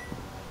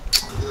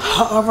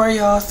 Alright,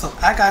 y'all, so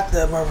I got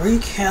the Marie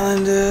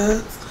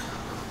Callender's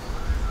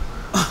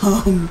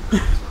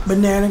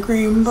banana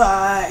cream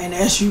pie, and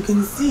as you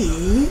can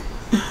see,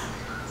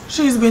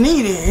 she's been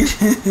eating.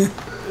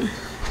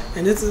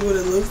 And this is what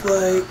it looks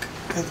like,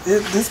 because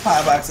this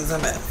pie box is a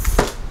mess.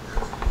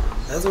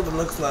 That's what it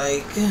looks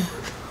like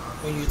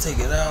when you take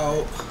it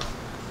out.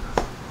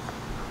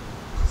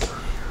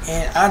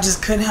 And I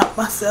just couldn't help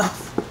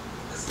myself.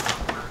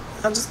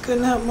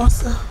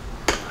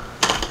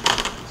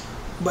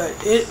 But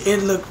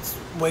it looked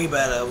way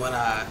better when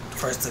I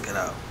first took it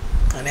out.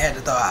 And I had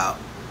to thaw out.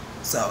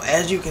 So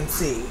as you can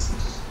see,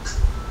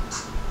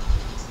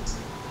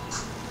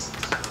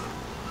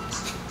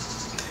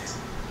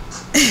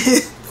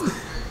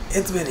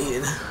 it's been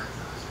eaten.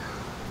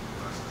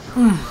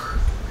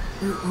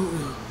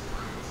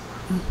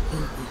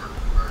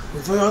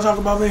 Before y'all talk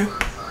about me,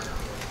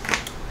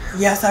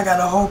 yes, I got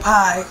a whole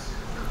pie.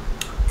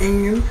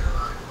 And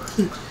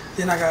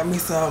then I got me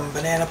some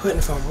banana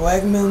pudding from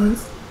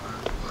Wegmans.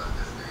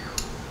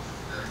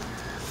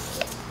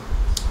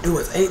 It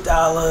was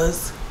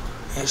 $8,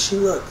 and she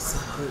looks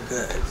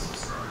good.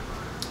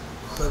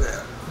 Look at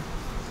that.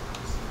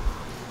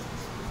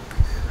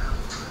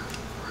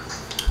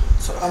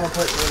 So I'm gonna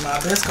put my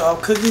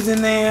Biscoff cookies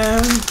in there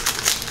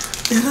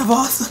that I've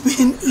also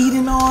been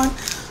eating on.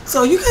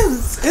 So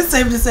it's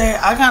safe to say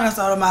I kind of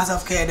started my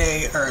self-care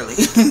day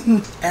early.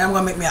 And I'm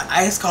gonna make me an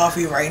iced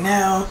coffee right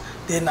now.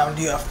 Then I'm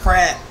gonna do a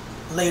frat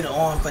later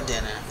on for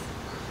dinner.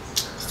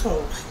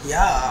 So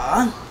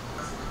yeah.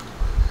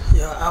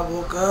 I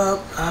woke up.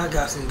 I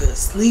got some good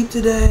sleep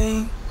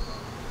today.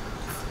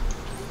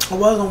 I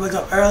was gonna wake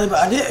up early, but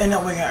I did end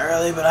up waking up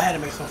early, but I had to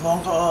make some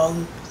phone calls,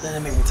 then it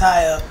made me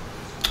tired.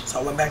 So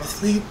I went back to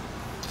sleep.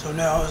 So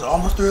now it's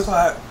almost 3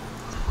 o'clock.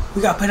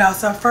 We gotta put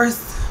ourselves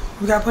first.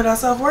 We gotta put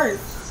ourselves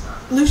first.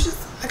 Lucius,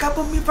 I gotta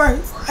put me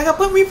first.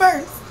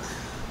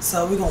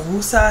 So we're gonna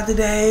woosah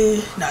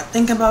today. Not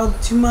thinking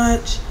about too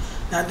much.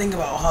 Not thinking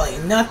about hardly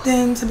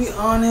nothing, to be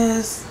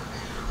honest.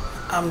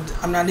 I'm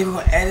not even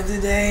gonna edit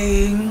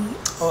today,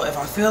 or if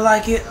I feel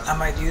like it, I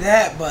might do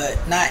that, but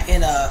not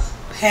in a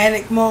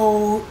panic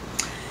mode.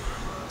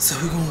 So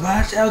we're gonna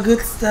watch our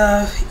good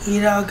stuff,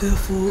 eat our good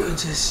food, and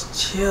just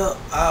chill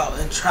out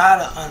and try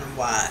to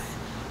unwind.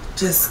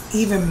 Just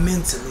even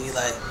mentally,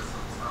 like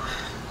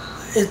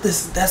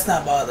that's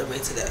not bothering me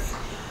today.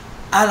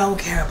 I don't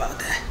care about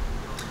that.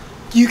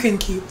 You can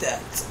keep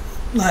that,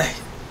 like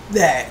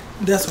that.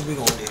 That's what we're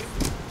gonna do.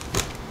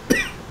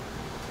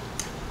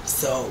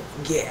 So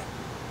yeah.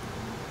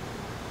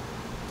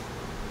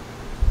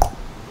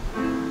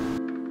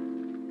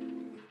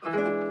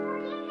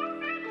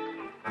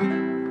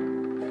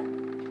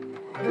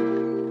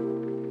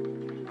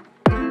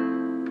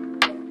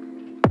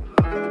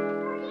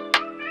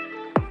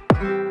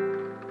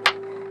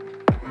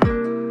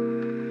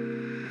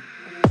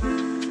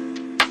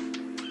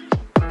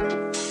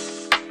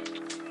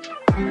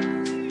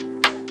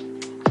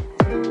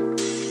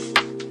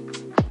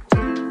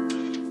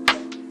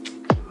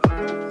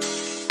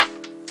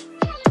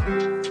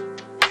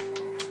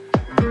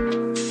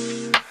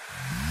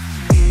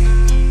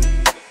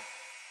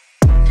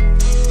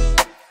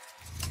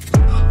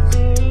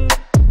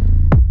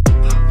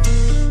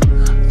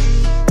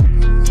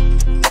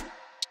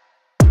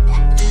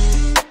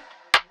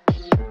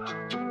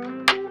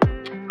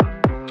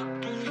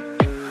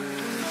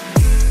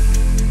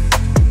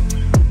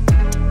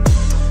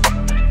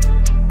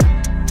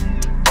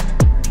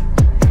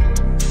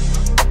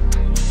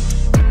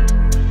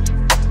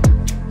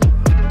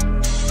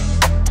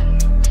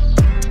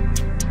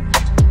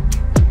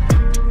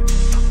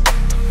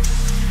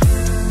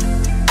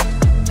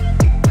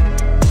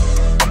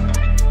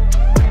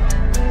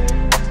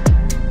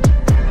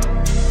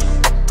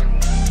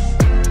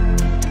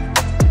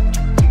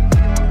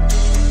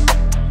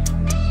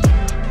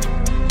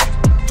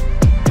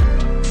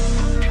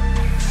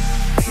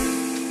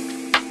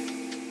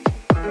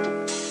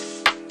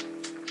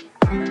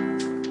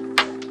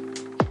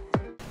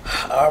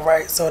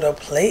 Alright, so the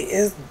plate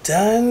is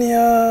done,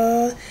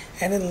 y'all.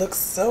 And it looks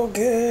so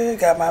good.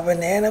 Got my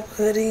banana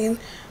pudding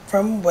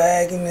from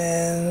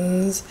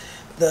Wegmans,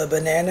 the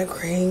banana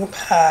cream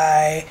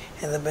pie,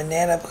 and the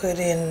banana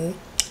pudding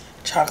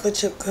chocolate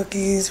chip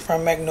cookies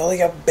from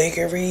Magnolia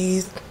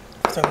Bakeries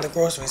from the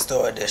grocery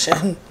store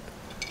edition.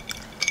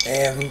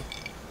 And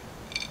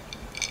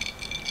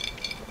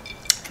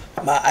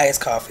my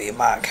iced coffee,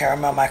 my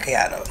caramel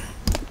macchiato.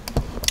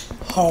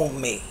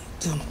 Homemade.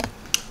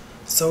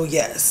 So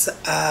yes,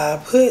 I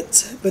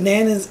put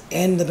bananas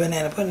in the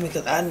banana pudding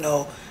because I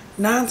know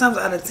 9 times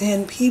out of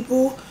 10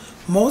 people,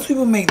 most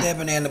people make that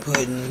banana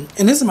pudding.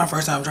 And this is my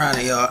first time trying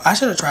it, y'all. I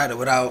should have tried it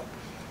without,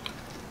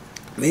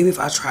 maybe if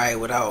I try it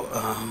without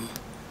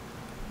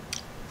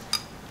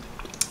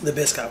the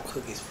Biscoff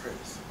cookies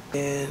first.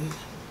 And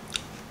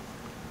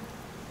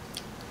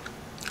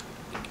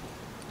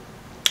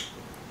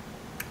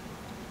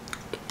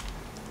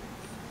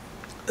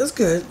it's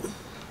good.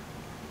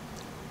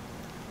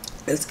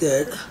 It's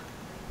good.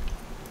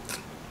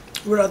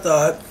 What I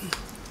thought.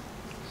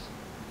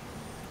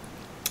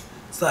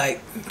 It's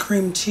like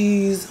cream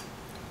cheese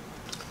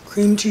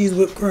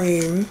whipped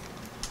cream,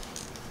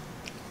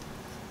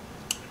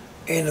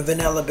 and a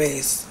vanilla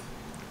base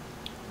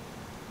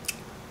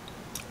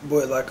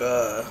with like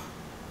a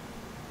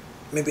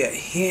maybe a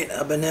hint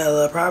of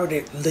vanilla.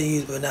 Probably they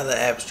use vanilla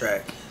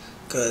extract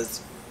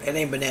because it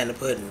ain't banana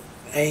pudding.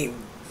 Ain't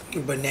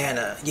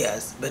banana.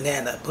 Yes,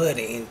 banana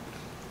pudding.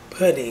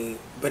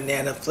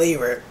 Banana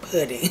flavored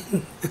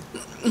pudding.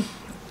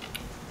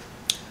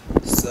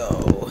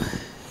 So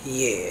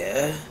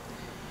yeah,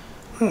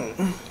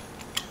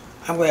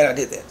 I'm glad I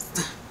did this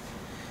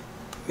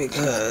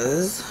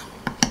because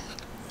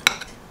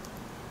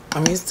I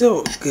mean it's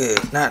still good,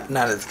 not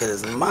as good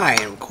as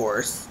mine, of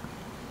course.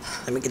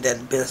 Let me get that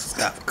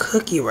Biscoff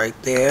cookie right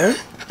there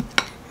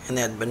and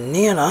that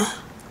banana.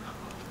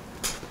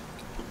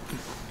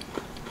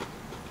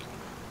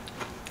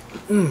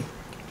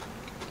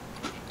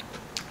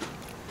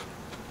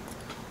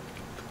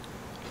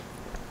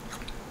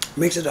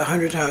 Makes it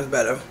 100 times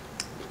better.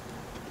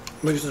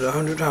 Makes it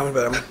 100 times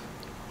better.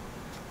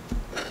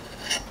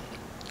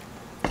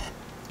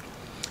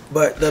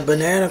 But the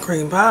banana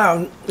cream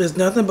pie is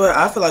nothing but,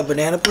 I feel like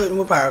banana pudding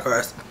with pie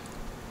crust.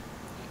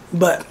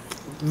 But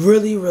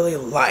really, really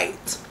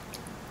light.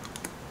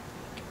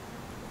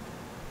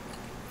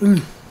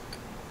 Now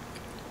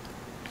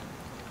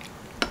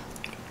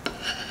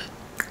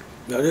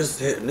this is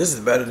hitting. This is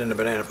better than the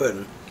banana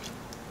pudding.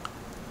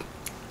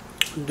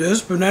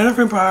 This banana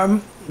cream pie,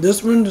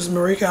 this is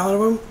Marie Callender's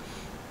one,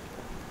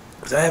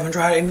 because I haven't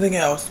tried anything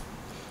else.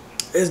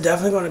 It's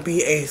definitely going to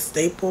be a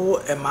staple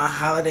in my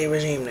holiday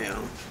regime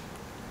now.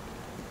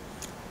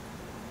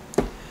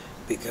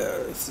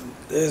 Because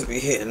this be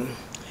hitting.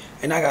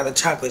 And I got the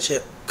chocolate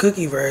chip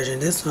cookie version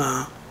this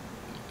time.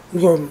 I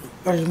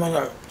just want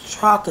a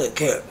chocolate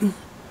cake. And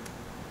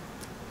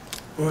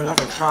I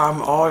can try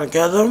them all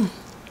together.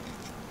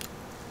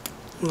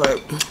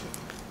 Like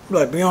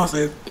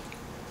Beyonce.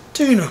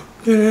 Tina,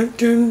 Chris,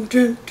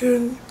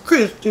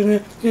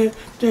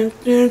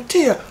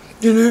 Tia,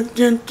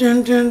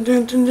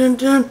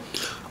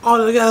 all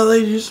together,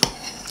 ladies.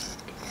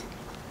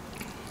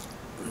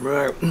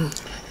 Right. Give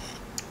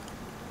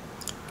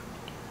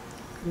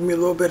me a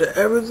little bit of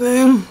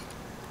everything.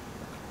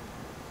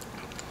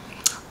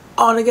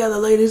 All together,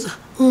 ladies.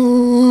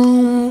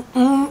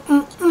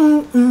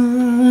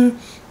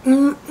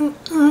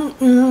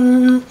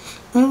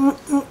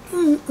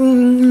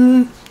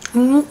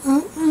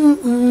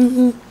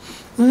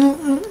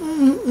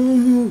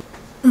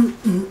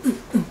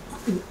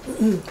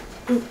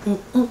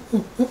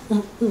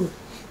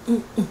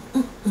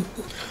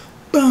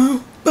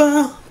 Bum,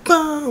 bum,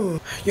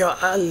 bum. Yo,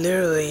 I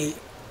literally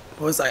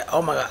was like,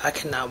 oh my god, I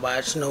cannot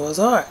watch Noah's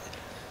Ark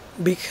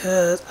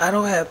because I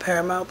don't have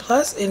Paramount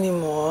Plus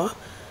anymore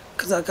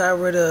because I got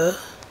rid of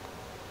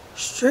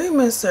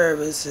streaming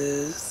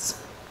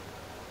services.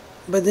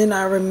 But then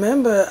I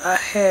remember I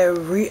had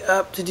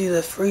re-upped to do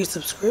the free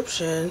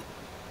subscription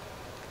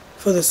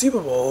for the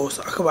Super Bowl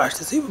so I could watch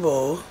the Super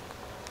Bowl.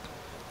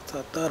 So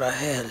I thought I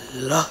had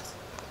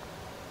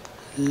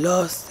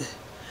lost it.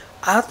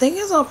 I think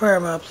it's on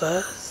Paramount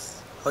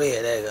Plus. Oh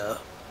yeah, there you go.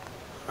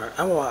 Alright,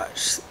 I'm gonna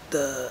watch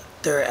the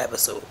 3rd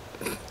episode.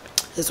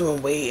 This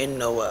one Wade and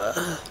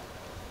Noah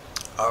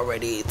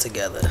already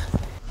together.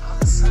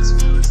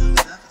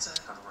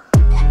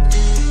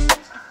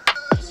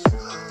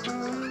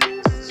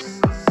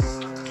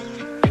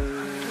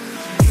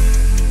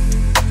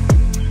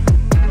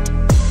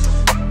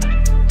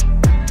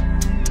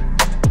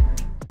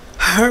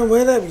 Alright,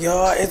 what up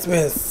y'all? It's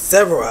been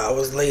several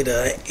hours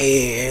later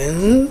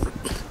and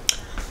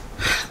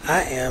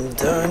I am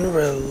done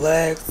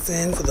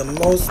relaxing for the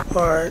most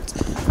part.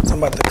 So I'm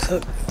about to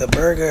cook the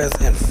burgers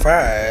and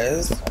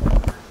fries.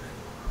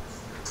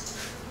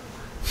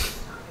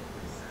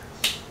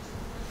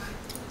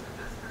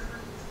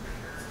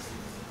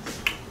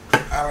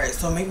 Alright,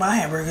 so make my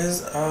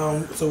hamburgers.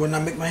 So when I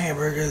make my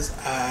hamburgers,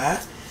 I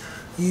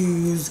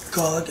use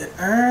garlic and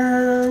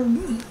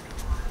herb,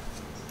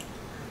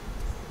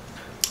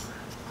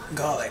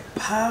 garlic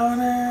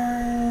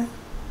powder,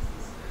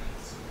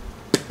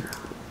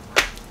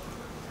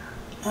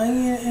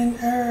 onion and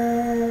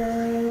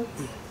herb,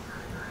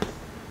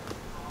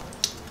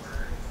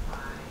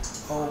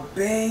 Old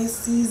Bay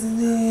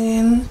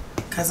seasoning,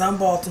 cause I'm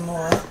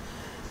Baltimore,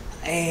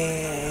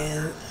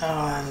 and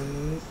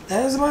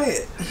that is about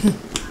it.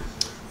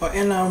 Oh,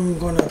 and I'm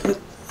gonna put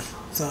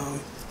some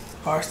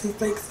parsley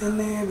flakes in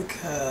there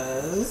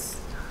because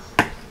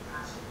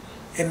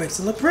it makes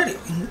it look pretty.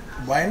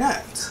 Why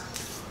not?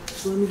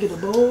 So let me get a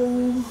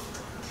bowl,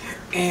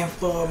 and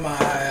for my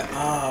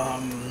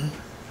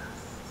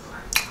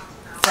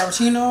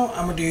frappuccino,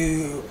 I'm gonna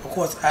do, of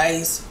course,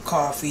 ice,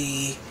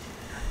 coffee,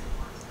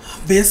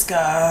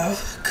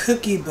 Biscoff,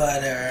 cookie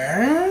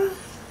butter,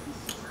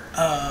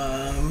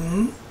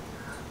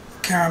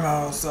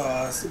 caramel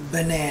sauce,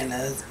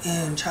 bananas,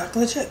 and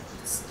chocolate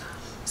chips.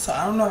 So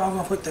I don't know if I'm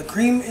gonna put the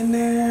cream in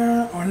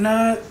there or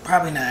not.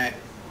 Probably not.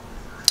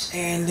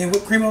 And then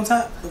whipped cream on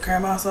top, with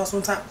caramel sauce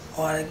on top,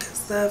 all that good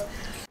stuff.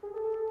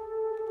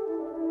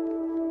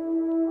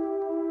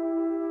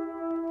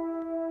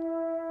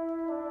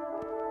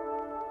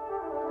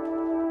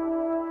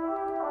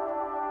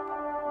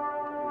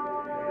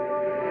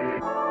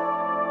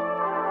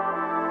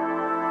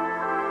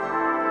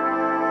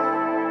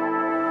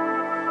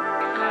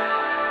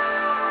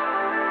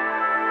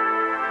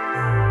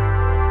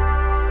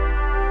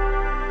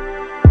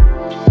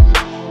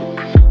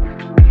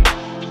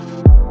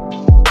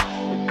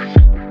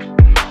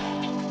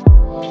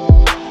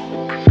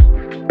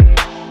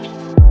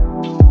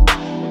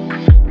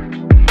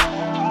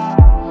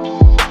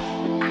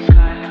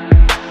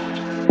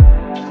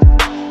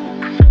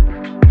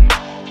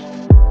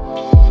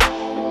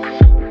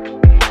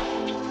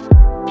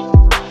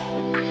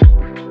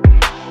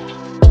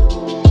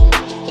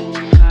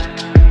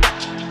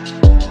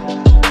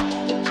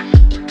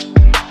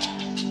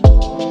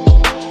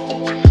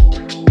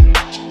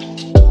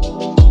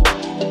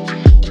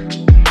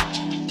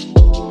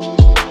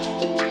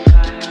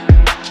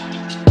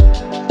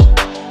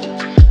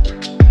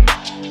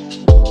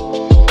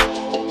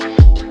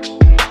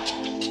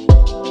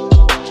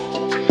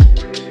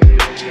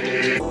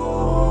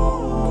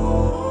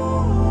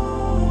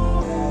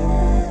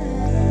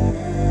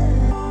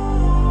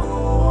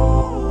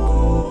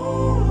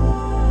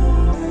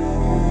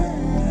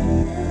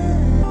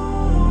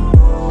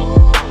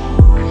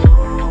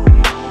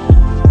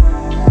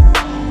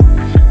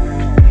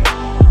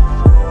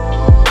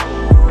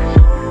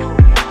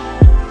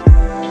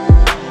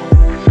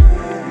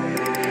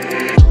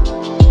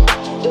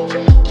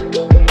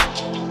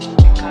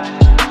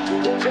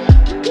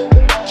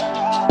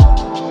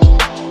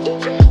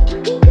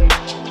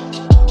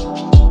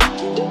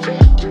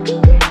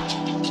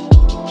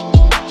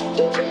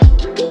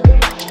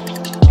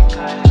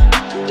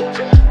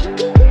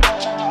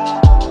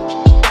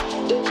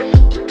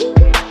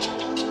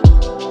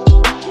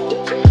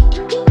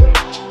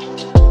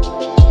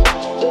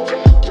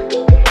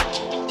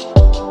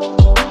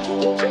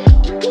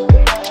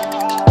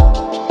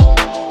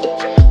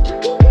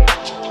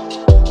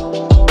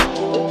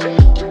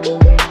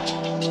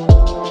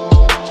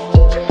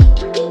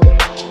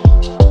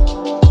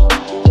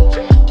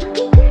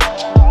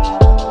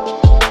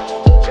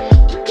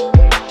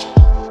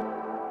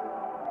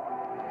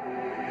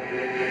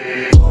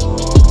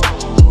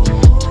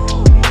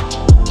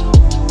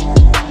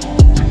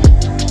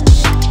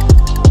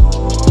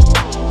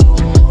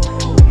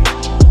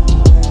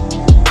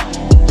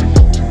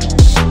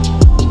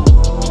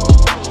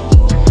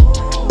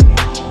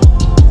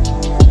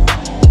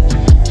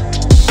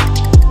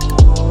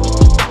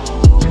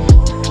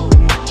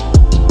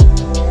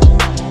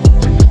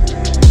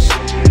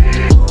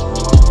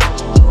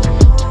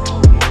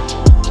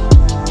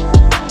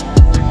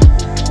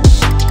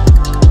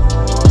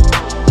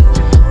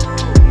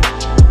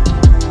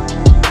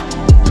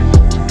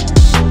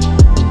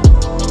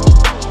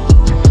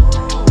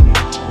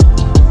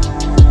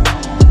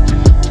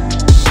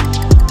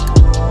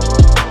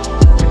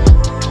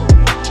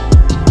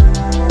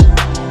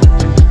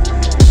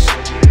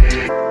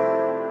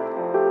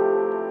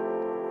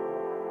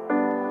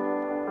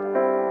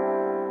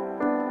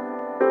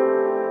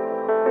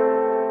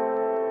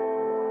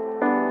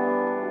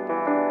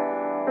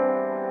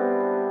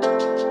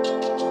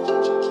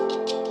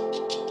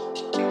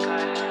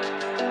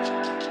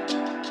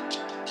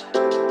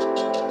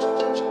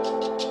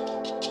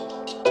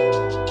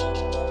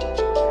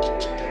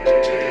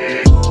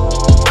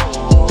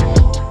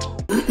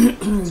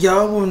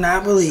 Y'all will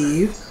not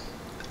believe.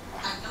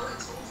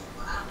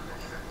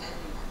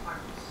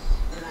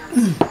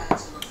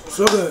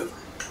 So good.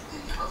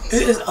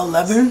 It is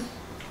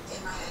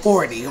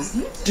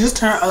 11:40. Just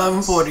turned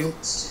 11:40.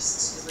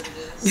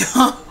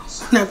 Y'all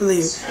will not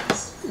believe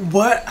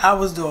what I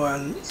was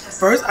doing.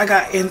 First, I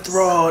got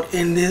enthralled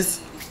in this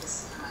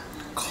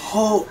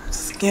cult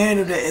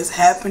scandal that is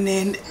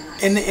happening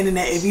in the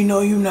internet. If you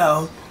know, you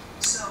know.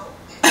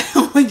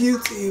 On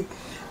YouTube.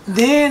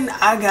 Then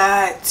I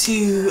got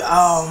to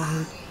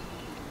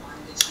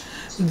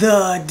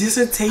the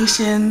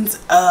dissertations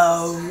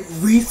of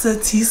Risa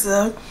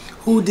Tisa,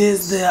 who did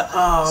the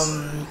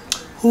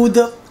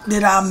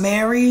Did I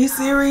Marry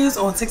series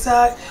on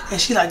TikTok, and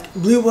she like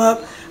blew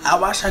up. I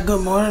watched her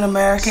Good Morning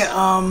America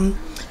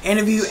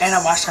interview, and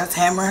I watched her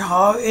Tamron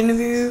Hall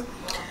interview.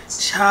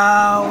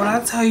 Child, when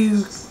I tell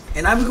you,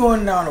 and I be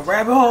going down a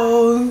rabbit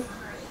hole,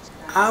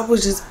 I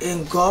was just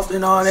engulfed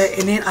in all that.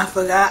 And then I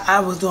forgot I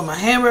was doing my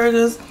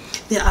hamburgers.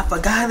 Then I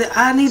forgot that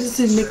I needed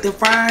to make the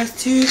fries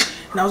too,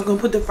 and I was gonna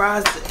put the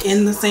fries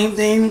in the same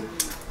thing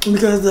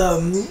because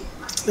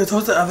the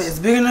toaster oven is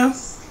big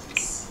enough,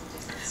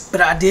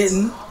 but I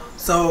didn't.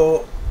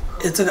 So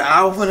it took an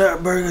hour for the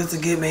burgers to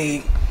get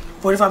made,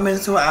 45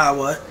 minutes to an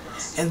hour,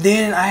 and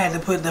then I had to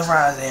put the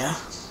fries in.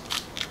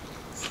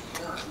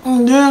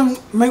 And then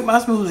make my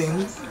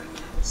smoothie.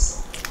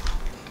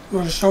 It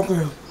was so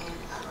good.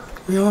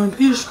 You know, in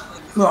peace.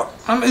 Look,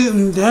 I'm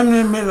eating damn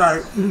near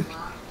midnight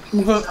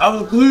because I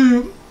was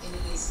glued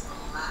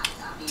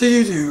to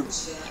YouTube,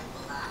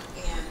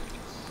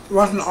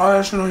 watching all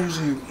that shit on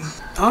YouTube.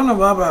 I don't know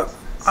why, but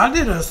I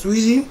did a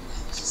sweetie.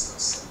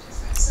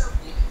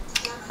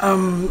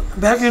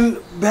 Back in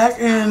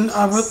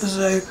I wrote to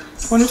say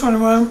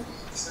 2021.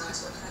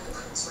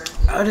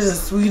 I did a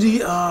sweetie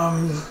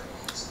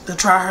to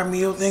try her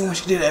meal thing when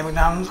she did it at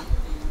McDonald's.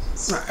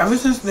 Ever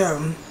since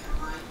then,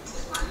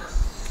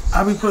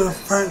 I be putting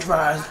French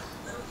fries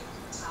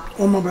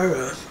on my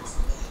burgers.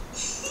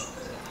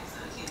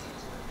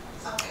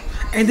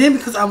 And then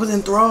because I was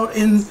enthralled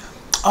in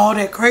all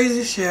that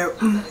crazy shit,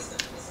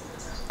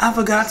 I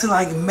forgot to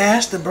like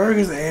mash the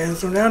burgers in.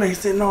 So now they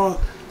sitting all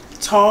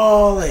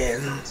tall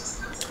and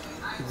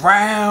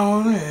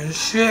round and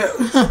shit.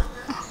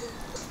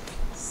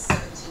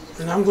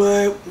 And I'm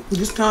glad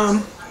this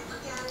time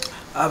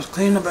I was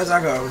cleaning up as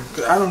I go.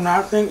 Because I do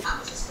not think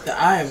that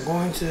I am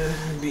going to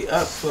be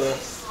up for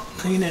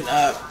cleaning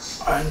up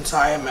an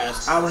entire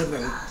mess. I would have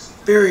been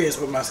furious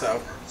with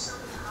myself.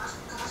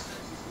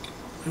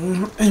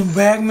 And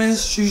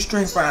Wagman's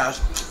shoestring fries.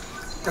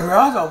 If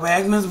y'all got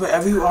Wagman's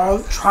wherever you are,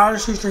 try the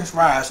shoestring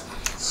fries.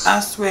 I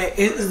swear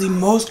it is the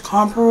most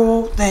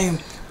comparable thing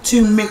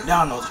to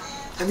McDonald's.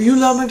 If you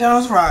love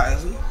McDonald's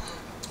fries,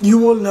 you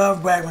will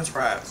love Wagman's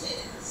fries.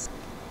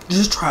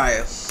 Just try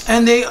it.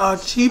 And they are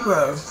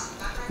cheaper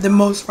than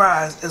most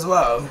fries as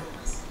well.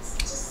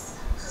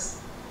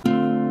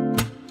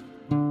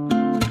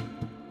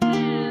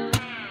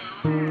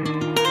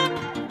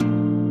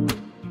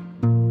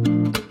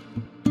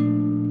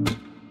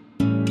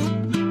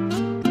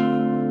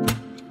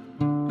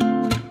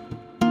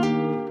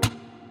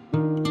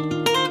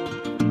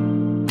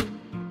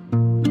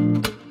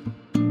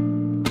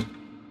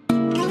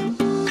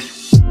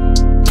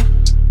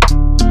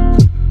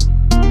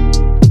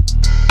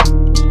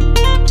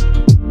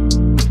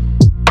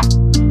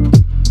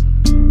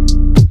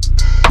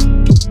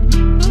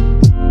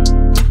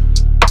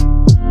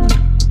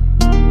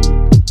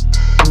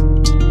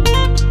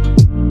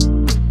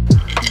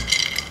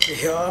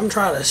 I'm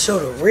trying to show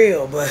the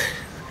real, but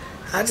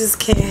I just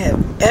can't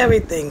have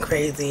everything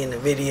crazy in the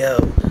video.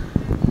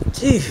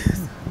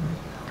 Jeez,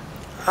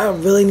 I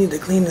really need to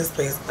clean this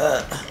place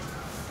up.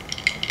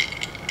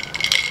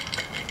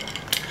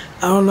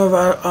 I don't know if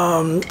I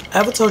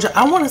ever told you.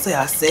 I want to say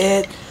I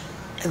said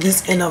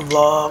this in a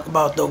vlog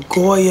about the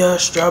Goya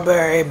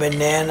strawberry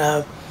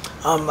banana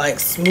like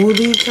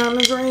smoothie kind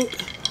of drink.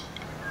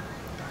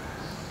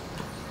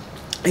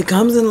 It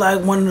comes in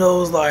like one of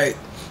those, like,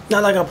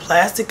 not like a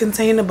plastic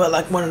container, but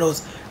like one of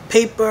those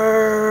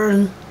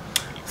paper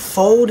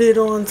folded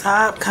on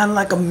top, kind of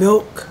like a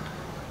milk,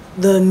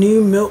 the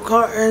new milk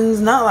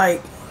cartons, not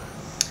like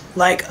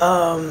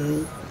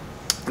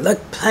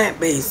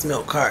plant-based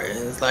milk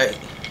cartons. Like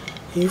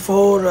you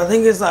fold, I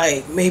think it's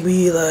like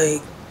maybe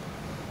like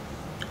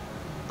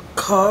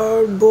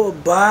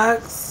cardboard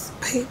box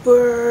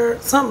paper,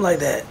 something like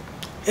that.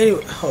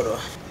 Anyway, hold on.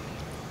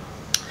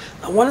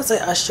 I want to say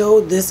I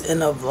showed this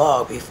in a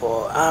vlog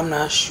before. I'm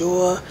not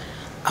sure.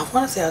 I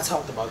want to say I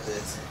talked about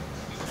this.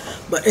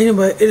 But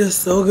anyway, it is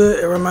so good.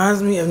 It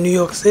reminds me of New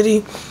York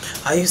City.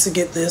 I used to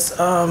get this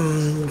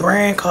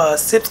brand called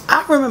Sips.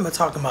 I remember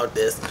talking about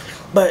this.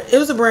 But it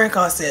was a brand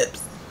called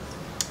Sips.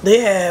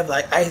 They have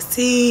like iced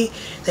tea.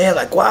 They have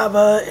like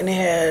guava. And they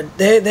had,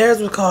 theirs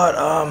was called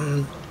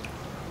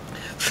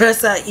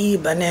Fresa y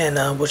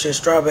banana, which is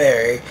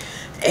strawberry.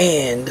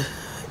 And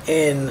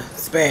in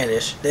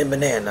Spanish, then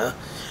banana.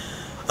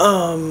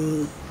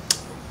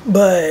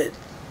 But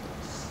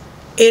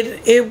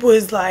it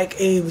was like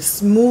a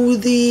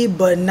smoothie,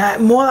 but not,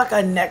 more like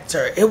a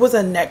nectar. It was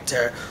a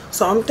nectar.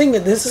 So I'm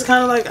thinking this is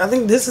kind of like, I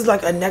think this is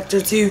like a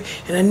nectar too.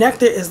 And a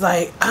nectar is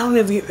like, I don't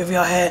know if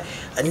y'all had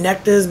a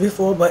nectars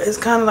before, but it's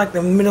kind of like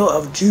the middle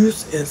of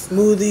juice and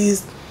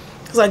smoothies.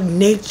 It's like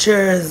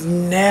nature's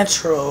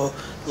natural,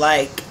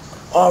 like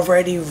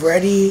already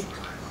ready.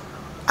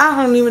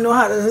 I don't even know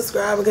how to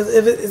describe it, because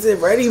if it is it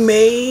ready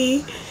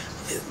made.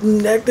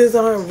 Nectars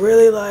aren't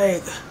really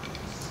like,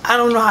 I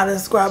don't know how to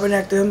describe a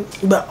nectar,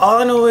 but all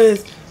I know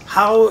is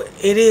how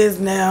it is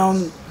now.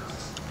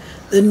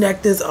 The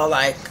nectars are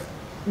like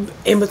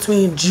in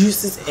between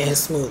juices and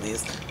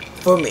smoothies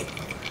for me.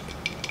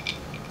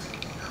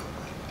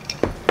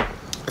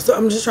 So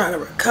I'm just trying to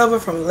recover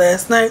from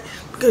last night,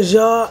 because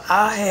y'all,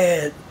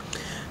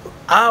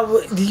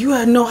 do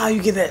you know how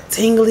you get that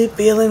tingly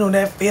feeling, or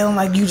that feeling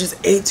like you just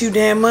ate too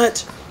damn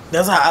much?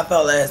 That's how I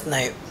felt last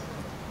night.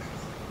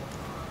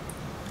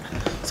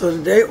 So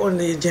today on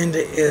the agenda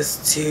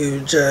is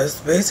to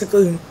just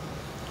basically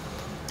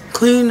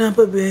clean up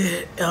a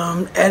bit,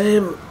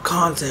 edit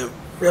content.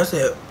 That's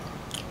it.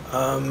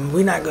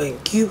 We're not going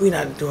cute, we're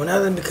not doing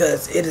nothing,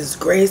 because it is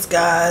gray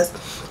skies.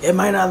 It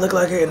might not look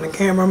like it in the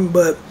camera,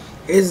 but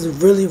it's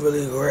really,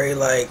 really gray,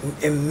 like,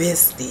 and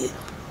misty.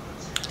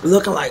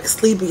 Looking like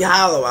Sleepy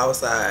Hollow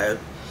outside.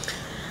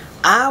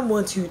 I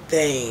want to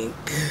thank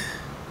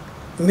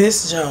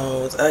Miss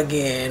Jones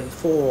again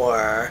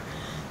for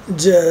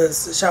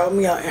just shouting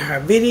me out in her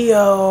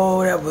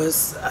video. That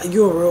was,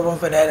 you a real one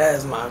for that. That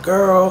is my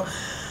girl.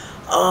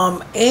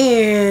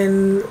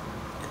 And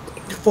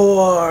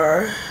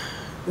for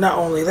not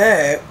only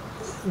that,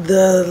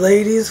 the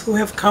ladies who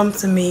have come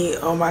to me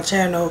on my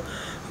channel,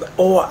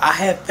 or I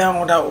have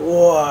found out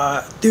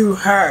or through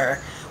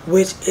her,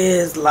 which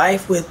is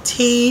Life with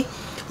T.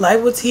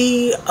 Life with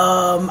T,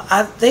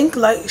 I think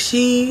like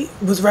she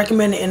was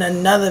recommended in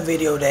another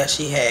video that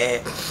she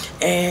had,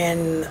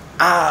 and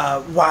I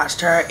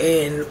watched her,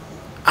 and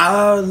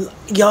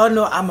y'all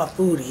know I'm a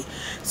foodie,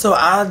 so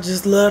I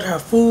just loved her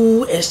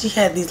food. And she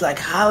had these like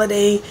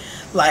holiday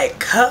like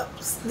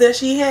cups that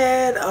she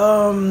had,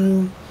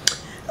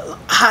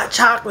 hot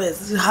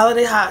chocolates,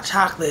 holiday hot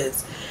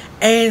chocolates,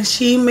 and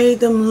she made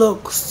them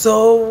look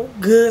so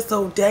good,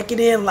 so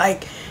decadent,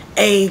 like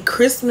a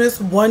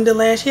Christmas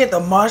wonderland. She had the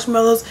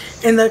marshmallows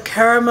and the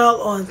caramel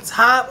on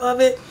top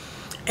of it.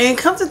 And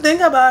come to think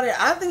about it,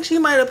 I think she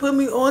might have put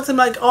me on to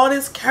like all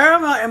this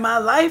caramel in my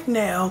life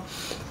now,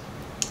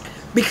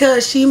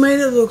 because she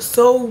made it look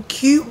so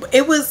cute.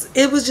 It was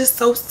just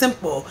so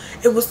simple.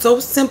 It was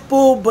so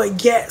simple,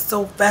 but yet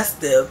so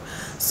festive.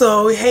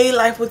 So hey,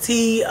 Life with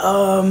T,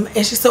 and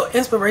she's so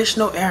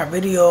inspirational in her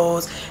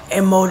videos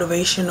and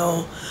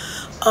motivational.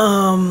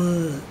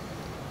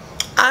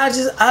 I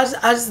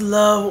just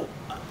love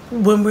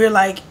when we're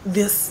like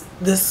this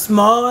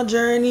small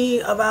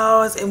journey of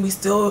ours, and we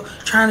still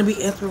trying to be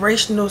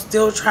inspirational,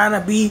 still trying to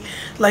be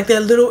like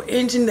that little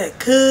engine that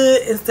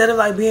could, instead of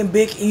like being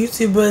big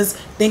YouTubers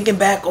thinking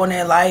back on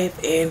their life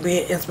and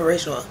being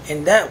inspirational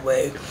in that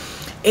way.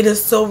 It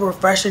is so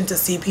refreshing to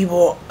see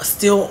people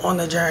still on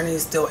the journey,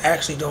 still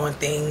actually doing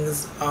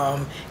things,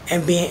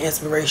 and being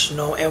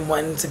inspirational and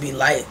wanting to be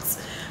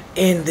lights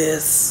in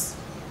this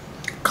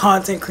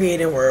content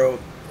creating world.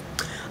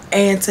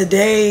 And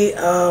today,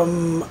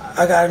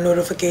 I got a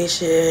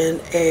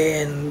notification,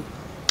 and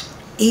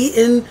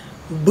Eating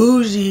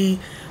Bougie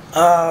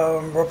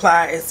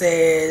replied and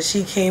said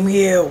she came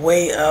here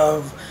way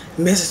of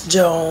Miss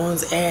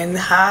Jones. And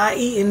hi,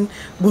 Eating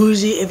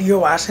Bougie, if you're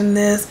watching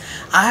this,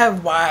 I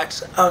have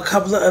watched a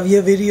couple of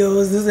your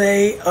videos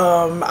today.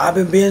 I've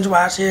been binge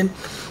watching,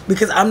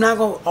 because I'm not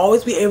going to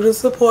always be able to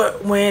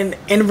support when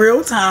in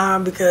real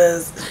time,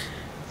 because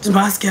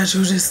my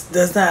schedule just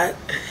does not.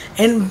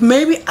 And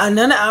maybe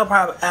none of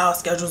our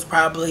schedules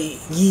probably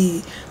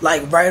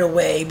like right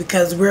away,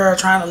 because we're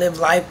trying to live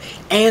life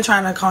and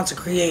trying to content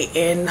create.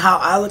 And how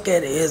I look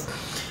at it is,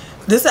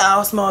 this is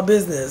our small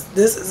business.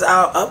 This is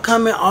our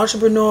upcoming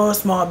entrepreneur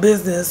small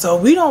business. So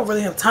we don't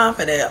really have time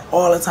for that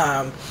all the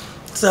time.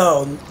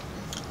 So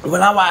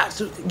when I watch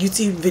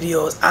YouTube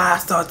videos, I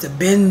start to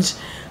binge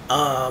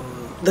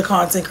the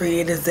content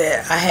creators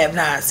that I have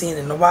not seen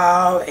in a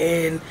while.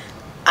 And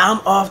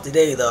I'm off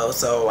today though,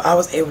 so I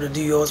was able to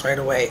do yours right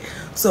away.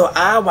 So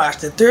I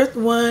watched the thrift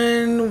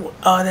one.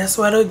 That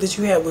sweater that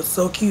you had was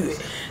so cute.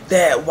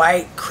 That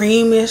white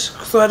creamish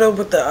sweater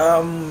with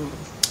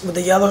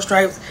the yellow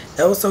stripes,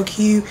 that was so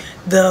cute.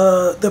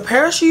 The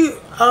parachute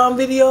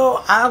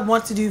video, I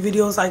want to do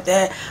videos like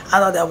that. I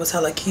thought that was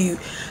hella cute.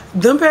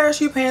 Them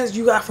parachute pants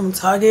you got from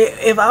Target,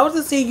 if I was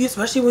to see you,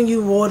 especially when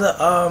you wore the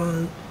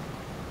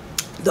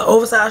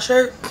oversized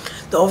shirt,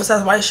 the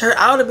oversized white shirt,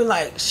 I would have been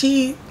like,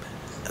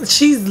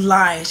 she's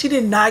lying. She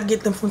did not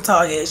get them from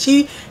Target.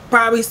 She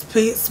probably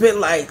spent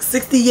like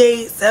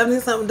 $68,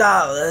 $70 something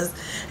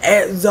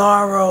at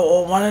Zara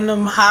or one of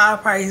them high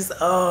price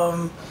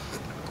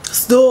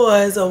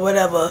stores or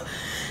whatever,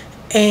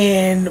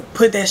 and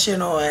put that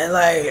shit on.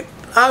 Like,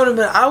 I wouldn't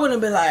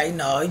have been like,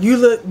 no, you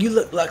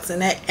look luxe in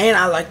that. And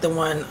I like the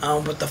one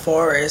with the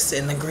forest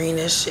and the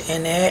greenish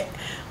in that.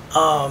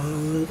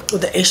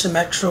 with the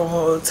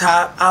asymmetrical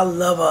top. I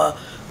love a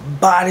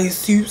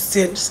bodysuit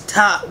cinch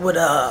top with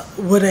a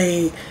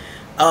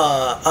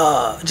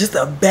just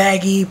a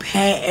baggy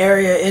pant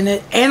area in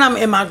it, and I'm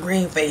in my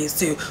green phase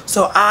too,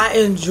 so I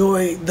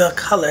enjoy the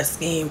color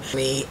scheme.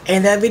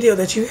 And that video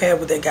that you had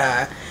with that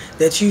guy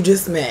that you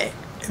just met,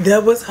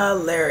 that was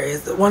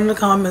hilarious. One of the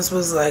comments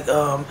was like,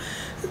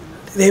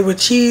 they were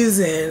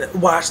cheesing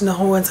watching the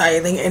whole entire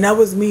thing, and that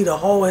was me the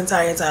whole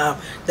entire time.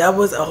 That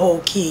was a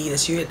whole key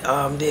that you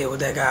did with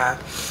that guy.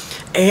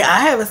 And I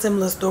have a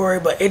similar story,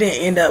 but it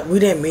didn't end up, we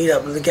didn't meet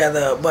up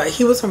together, but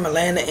he was from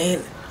Atlanta,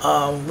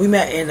 and we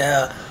met in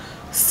a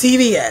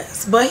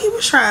CVS, but he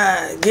was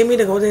trying to get me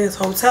to go to his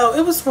hotel.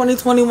 It was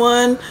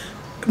 2021.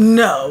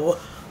 No,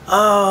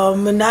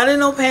 not in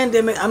no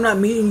pandemic. I'm not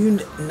meeting you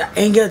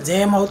in your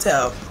damn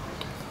hotel.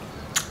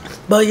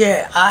 But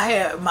yeah, I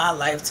had my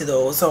life to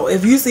those. So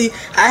if you see,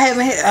 I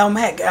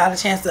haven't got a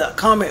chance to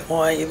comment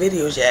on your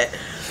videos yet,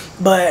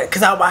 but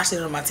because I watched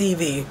it on my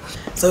TV.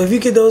 So if you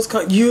get those,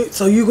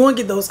 you're going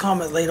to get those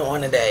comments later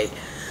on today.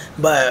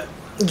 But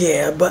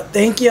yeah, but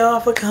thank y'all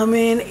for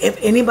coming. If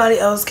anybody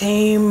else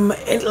came,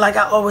 like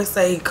I always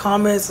say,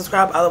 comment,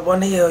 subscribe. I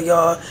want to hear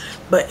y'all.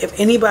 But if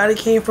anybody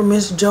came from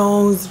Miss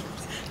Jones,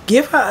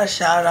 give her a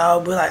shout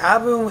out. Be like,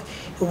 I've been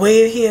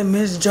waiting here,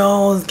 Miss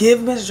Jones.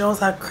 Give Miss Jones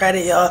her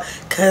credit, y'all,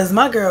 cause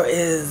my girl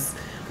is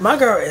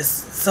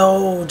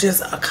so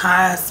just a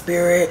kind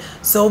spirit,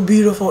 so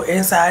beautiful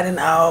inside and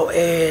out,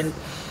 and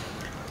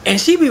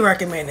she be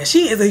recommending.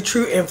 She is a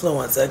true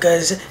influencer,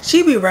 cause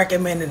she be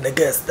recommending the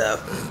good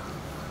stuff.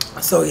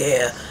 So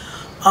yeah,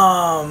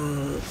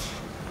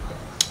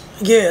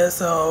 yeah,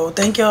 so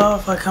thank y'all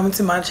for coming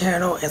to my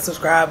channel and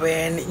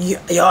subscribing.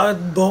 Y'all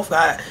both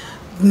got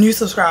new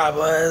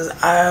subscribers.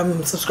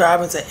 I'm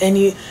subscribing to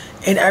any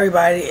and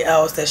everybody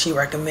else that she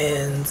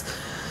recommends.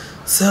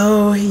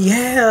 So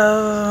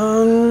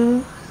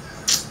yeah,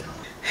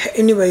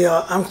 anyway,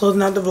 y'all, I'm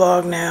closing out the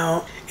vlog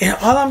now, and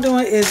all I'm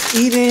doing is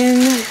eating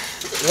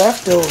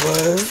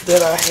leftovers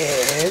that I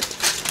had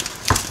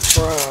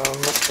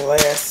from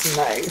last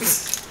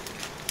night.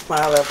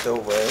 My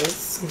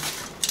leftovers,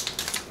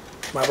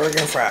 my burger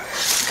and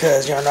fries,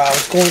 because y'all know I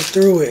was going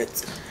through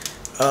it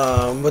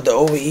with the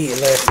overeating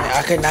last night.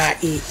 I could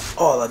not eat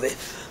all of it,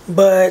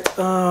 but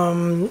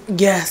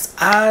yes,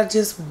 I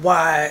just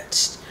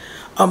watched,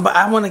 but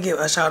I want to give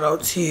a shout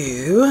out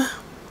to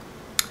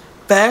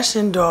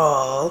Fashion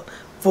Doll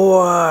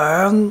for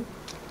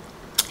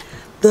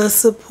the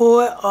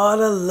support, all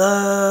the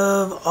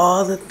love,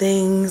 all the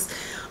things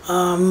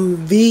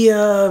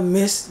via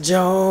Miss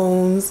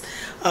Jones.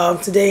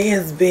 Today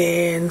has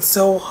been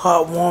so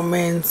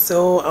heartwarming,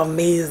 so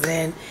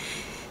amazing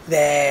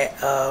that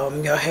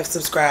y'all have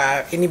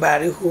subscribed.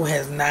 Anybody who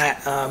has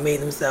not made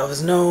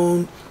themselves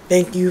known,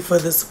 thank you for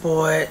the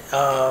support.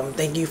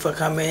 Thank you for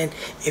coming.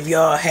 If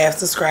y'all have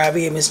subscribed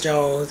via Miss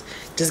Jones,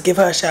 just give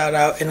her a shout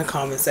out in the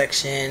comment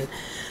section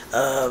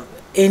of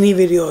any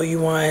video you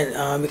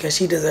want, because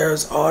she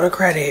deserves all the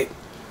credit.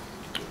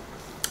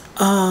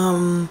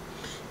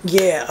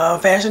 Yeah,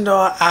 Fashion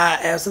Doll, I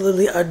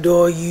absolutely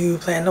adore you.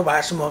 Plan to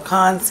watch more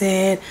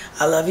content.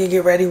 I love you.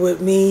 Get ready with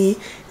me.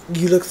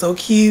 You look so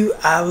cute.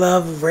 I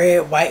love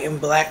red, white, and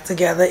black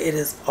together. It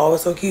is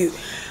always so cute.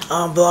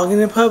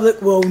 Vlogging in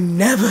public will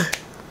never,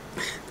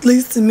 at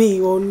least to me,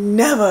 will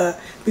never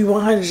be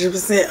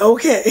 100%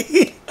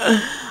 okay.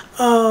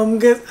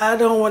 Because I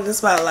don't want the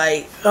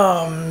spotlight.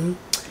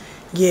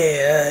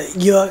 Yeah,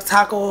 your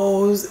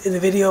tacos in the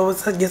video, your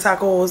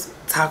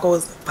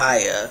tacos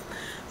fire.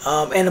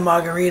 And the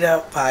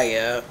margarita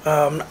fire.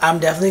 I'm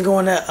definitely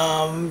going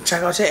to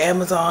check out your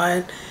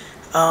Amazon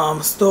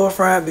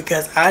storefront,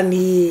 because I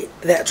need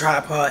that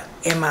tripod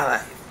in my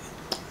life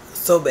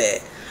so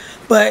bad.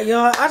 But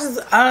y'all,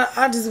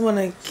 I just want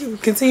to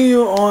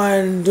continue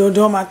on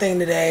doing my thing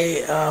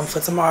today for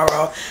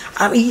tomorrow.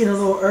 I'm eating a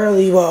little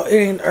early. Well, it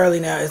ain't early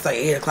now. It's like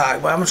 8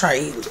 o'clock, but I'm gonna try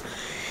to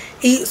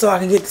eat so I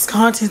can get this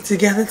content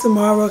together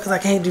tomorrow, because I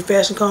can't do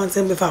fashion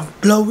content if I'm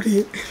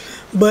bloated.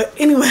 But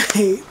anyway,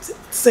 to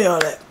say all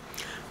that.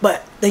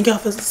 But thank y'all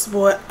for the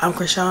support. I'm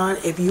Crisean.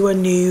 If you are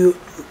new,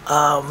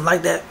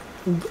 like that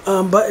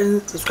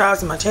button, subscribe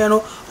to my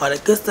channel, all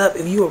that good stuff.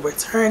 If you are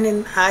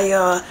returning, hi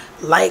y'all,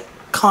 like,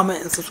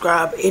 comment, and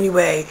subscribe.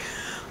 Anyway,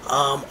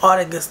 all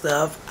that good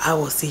stuff. I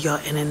will see y'all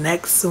in the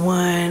next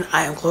one.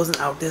 I am closing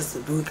out this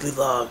weekly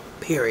vlog,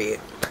 period.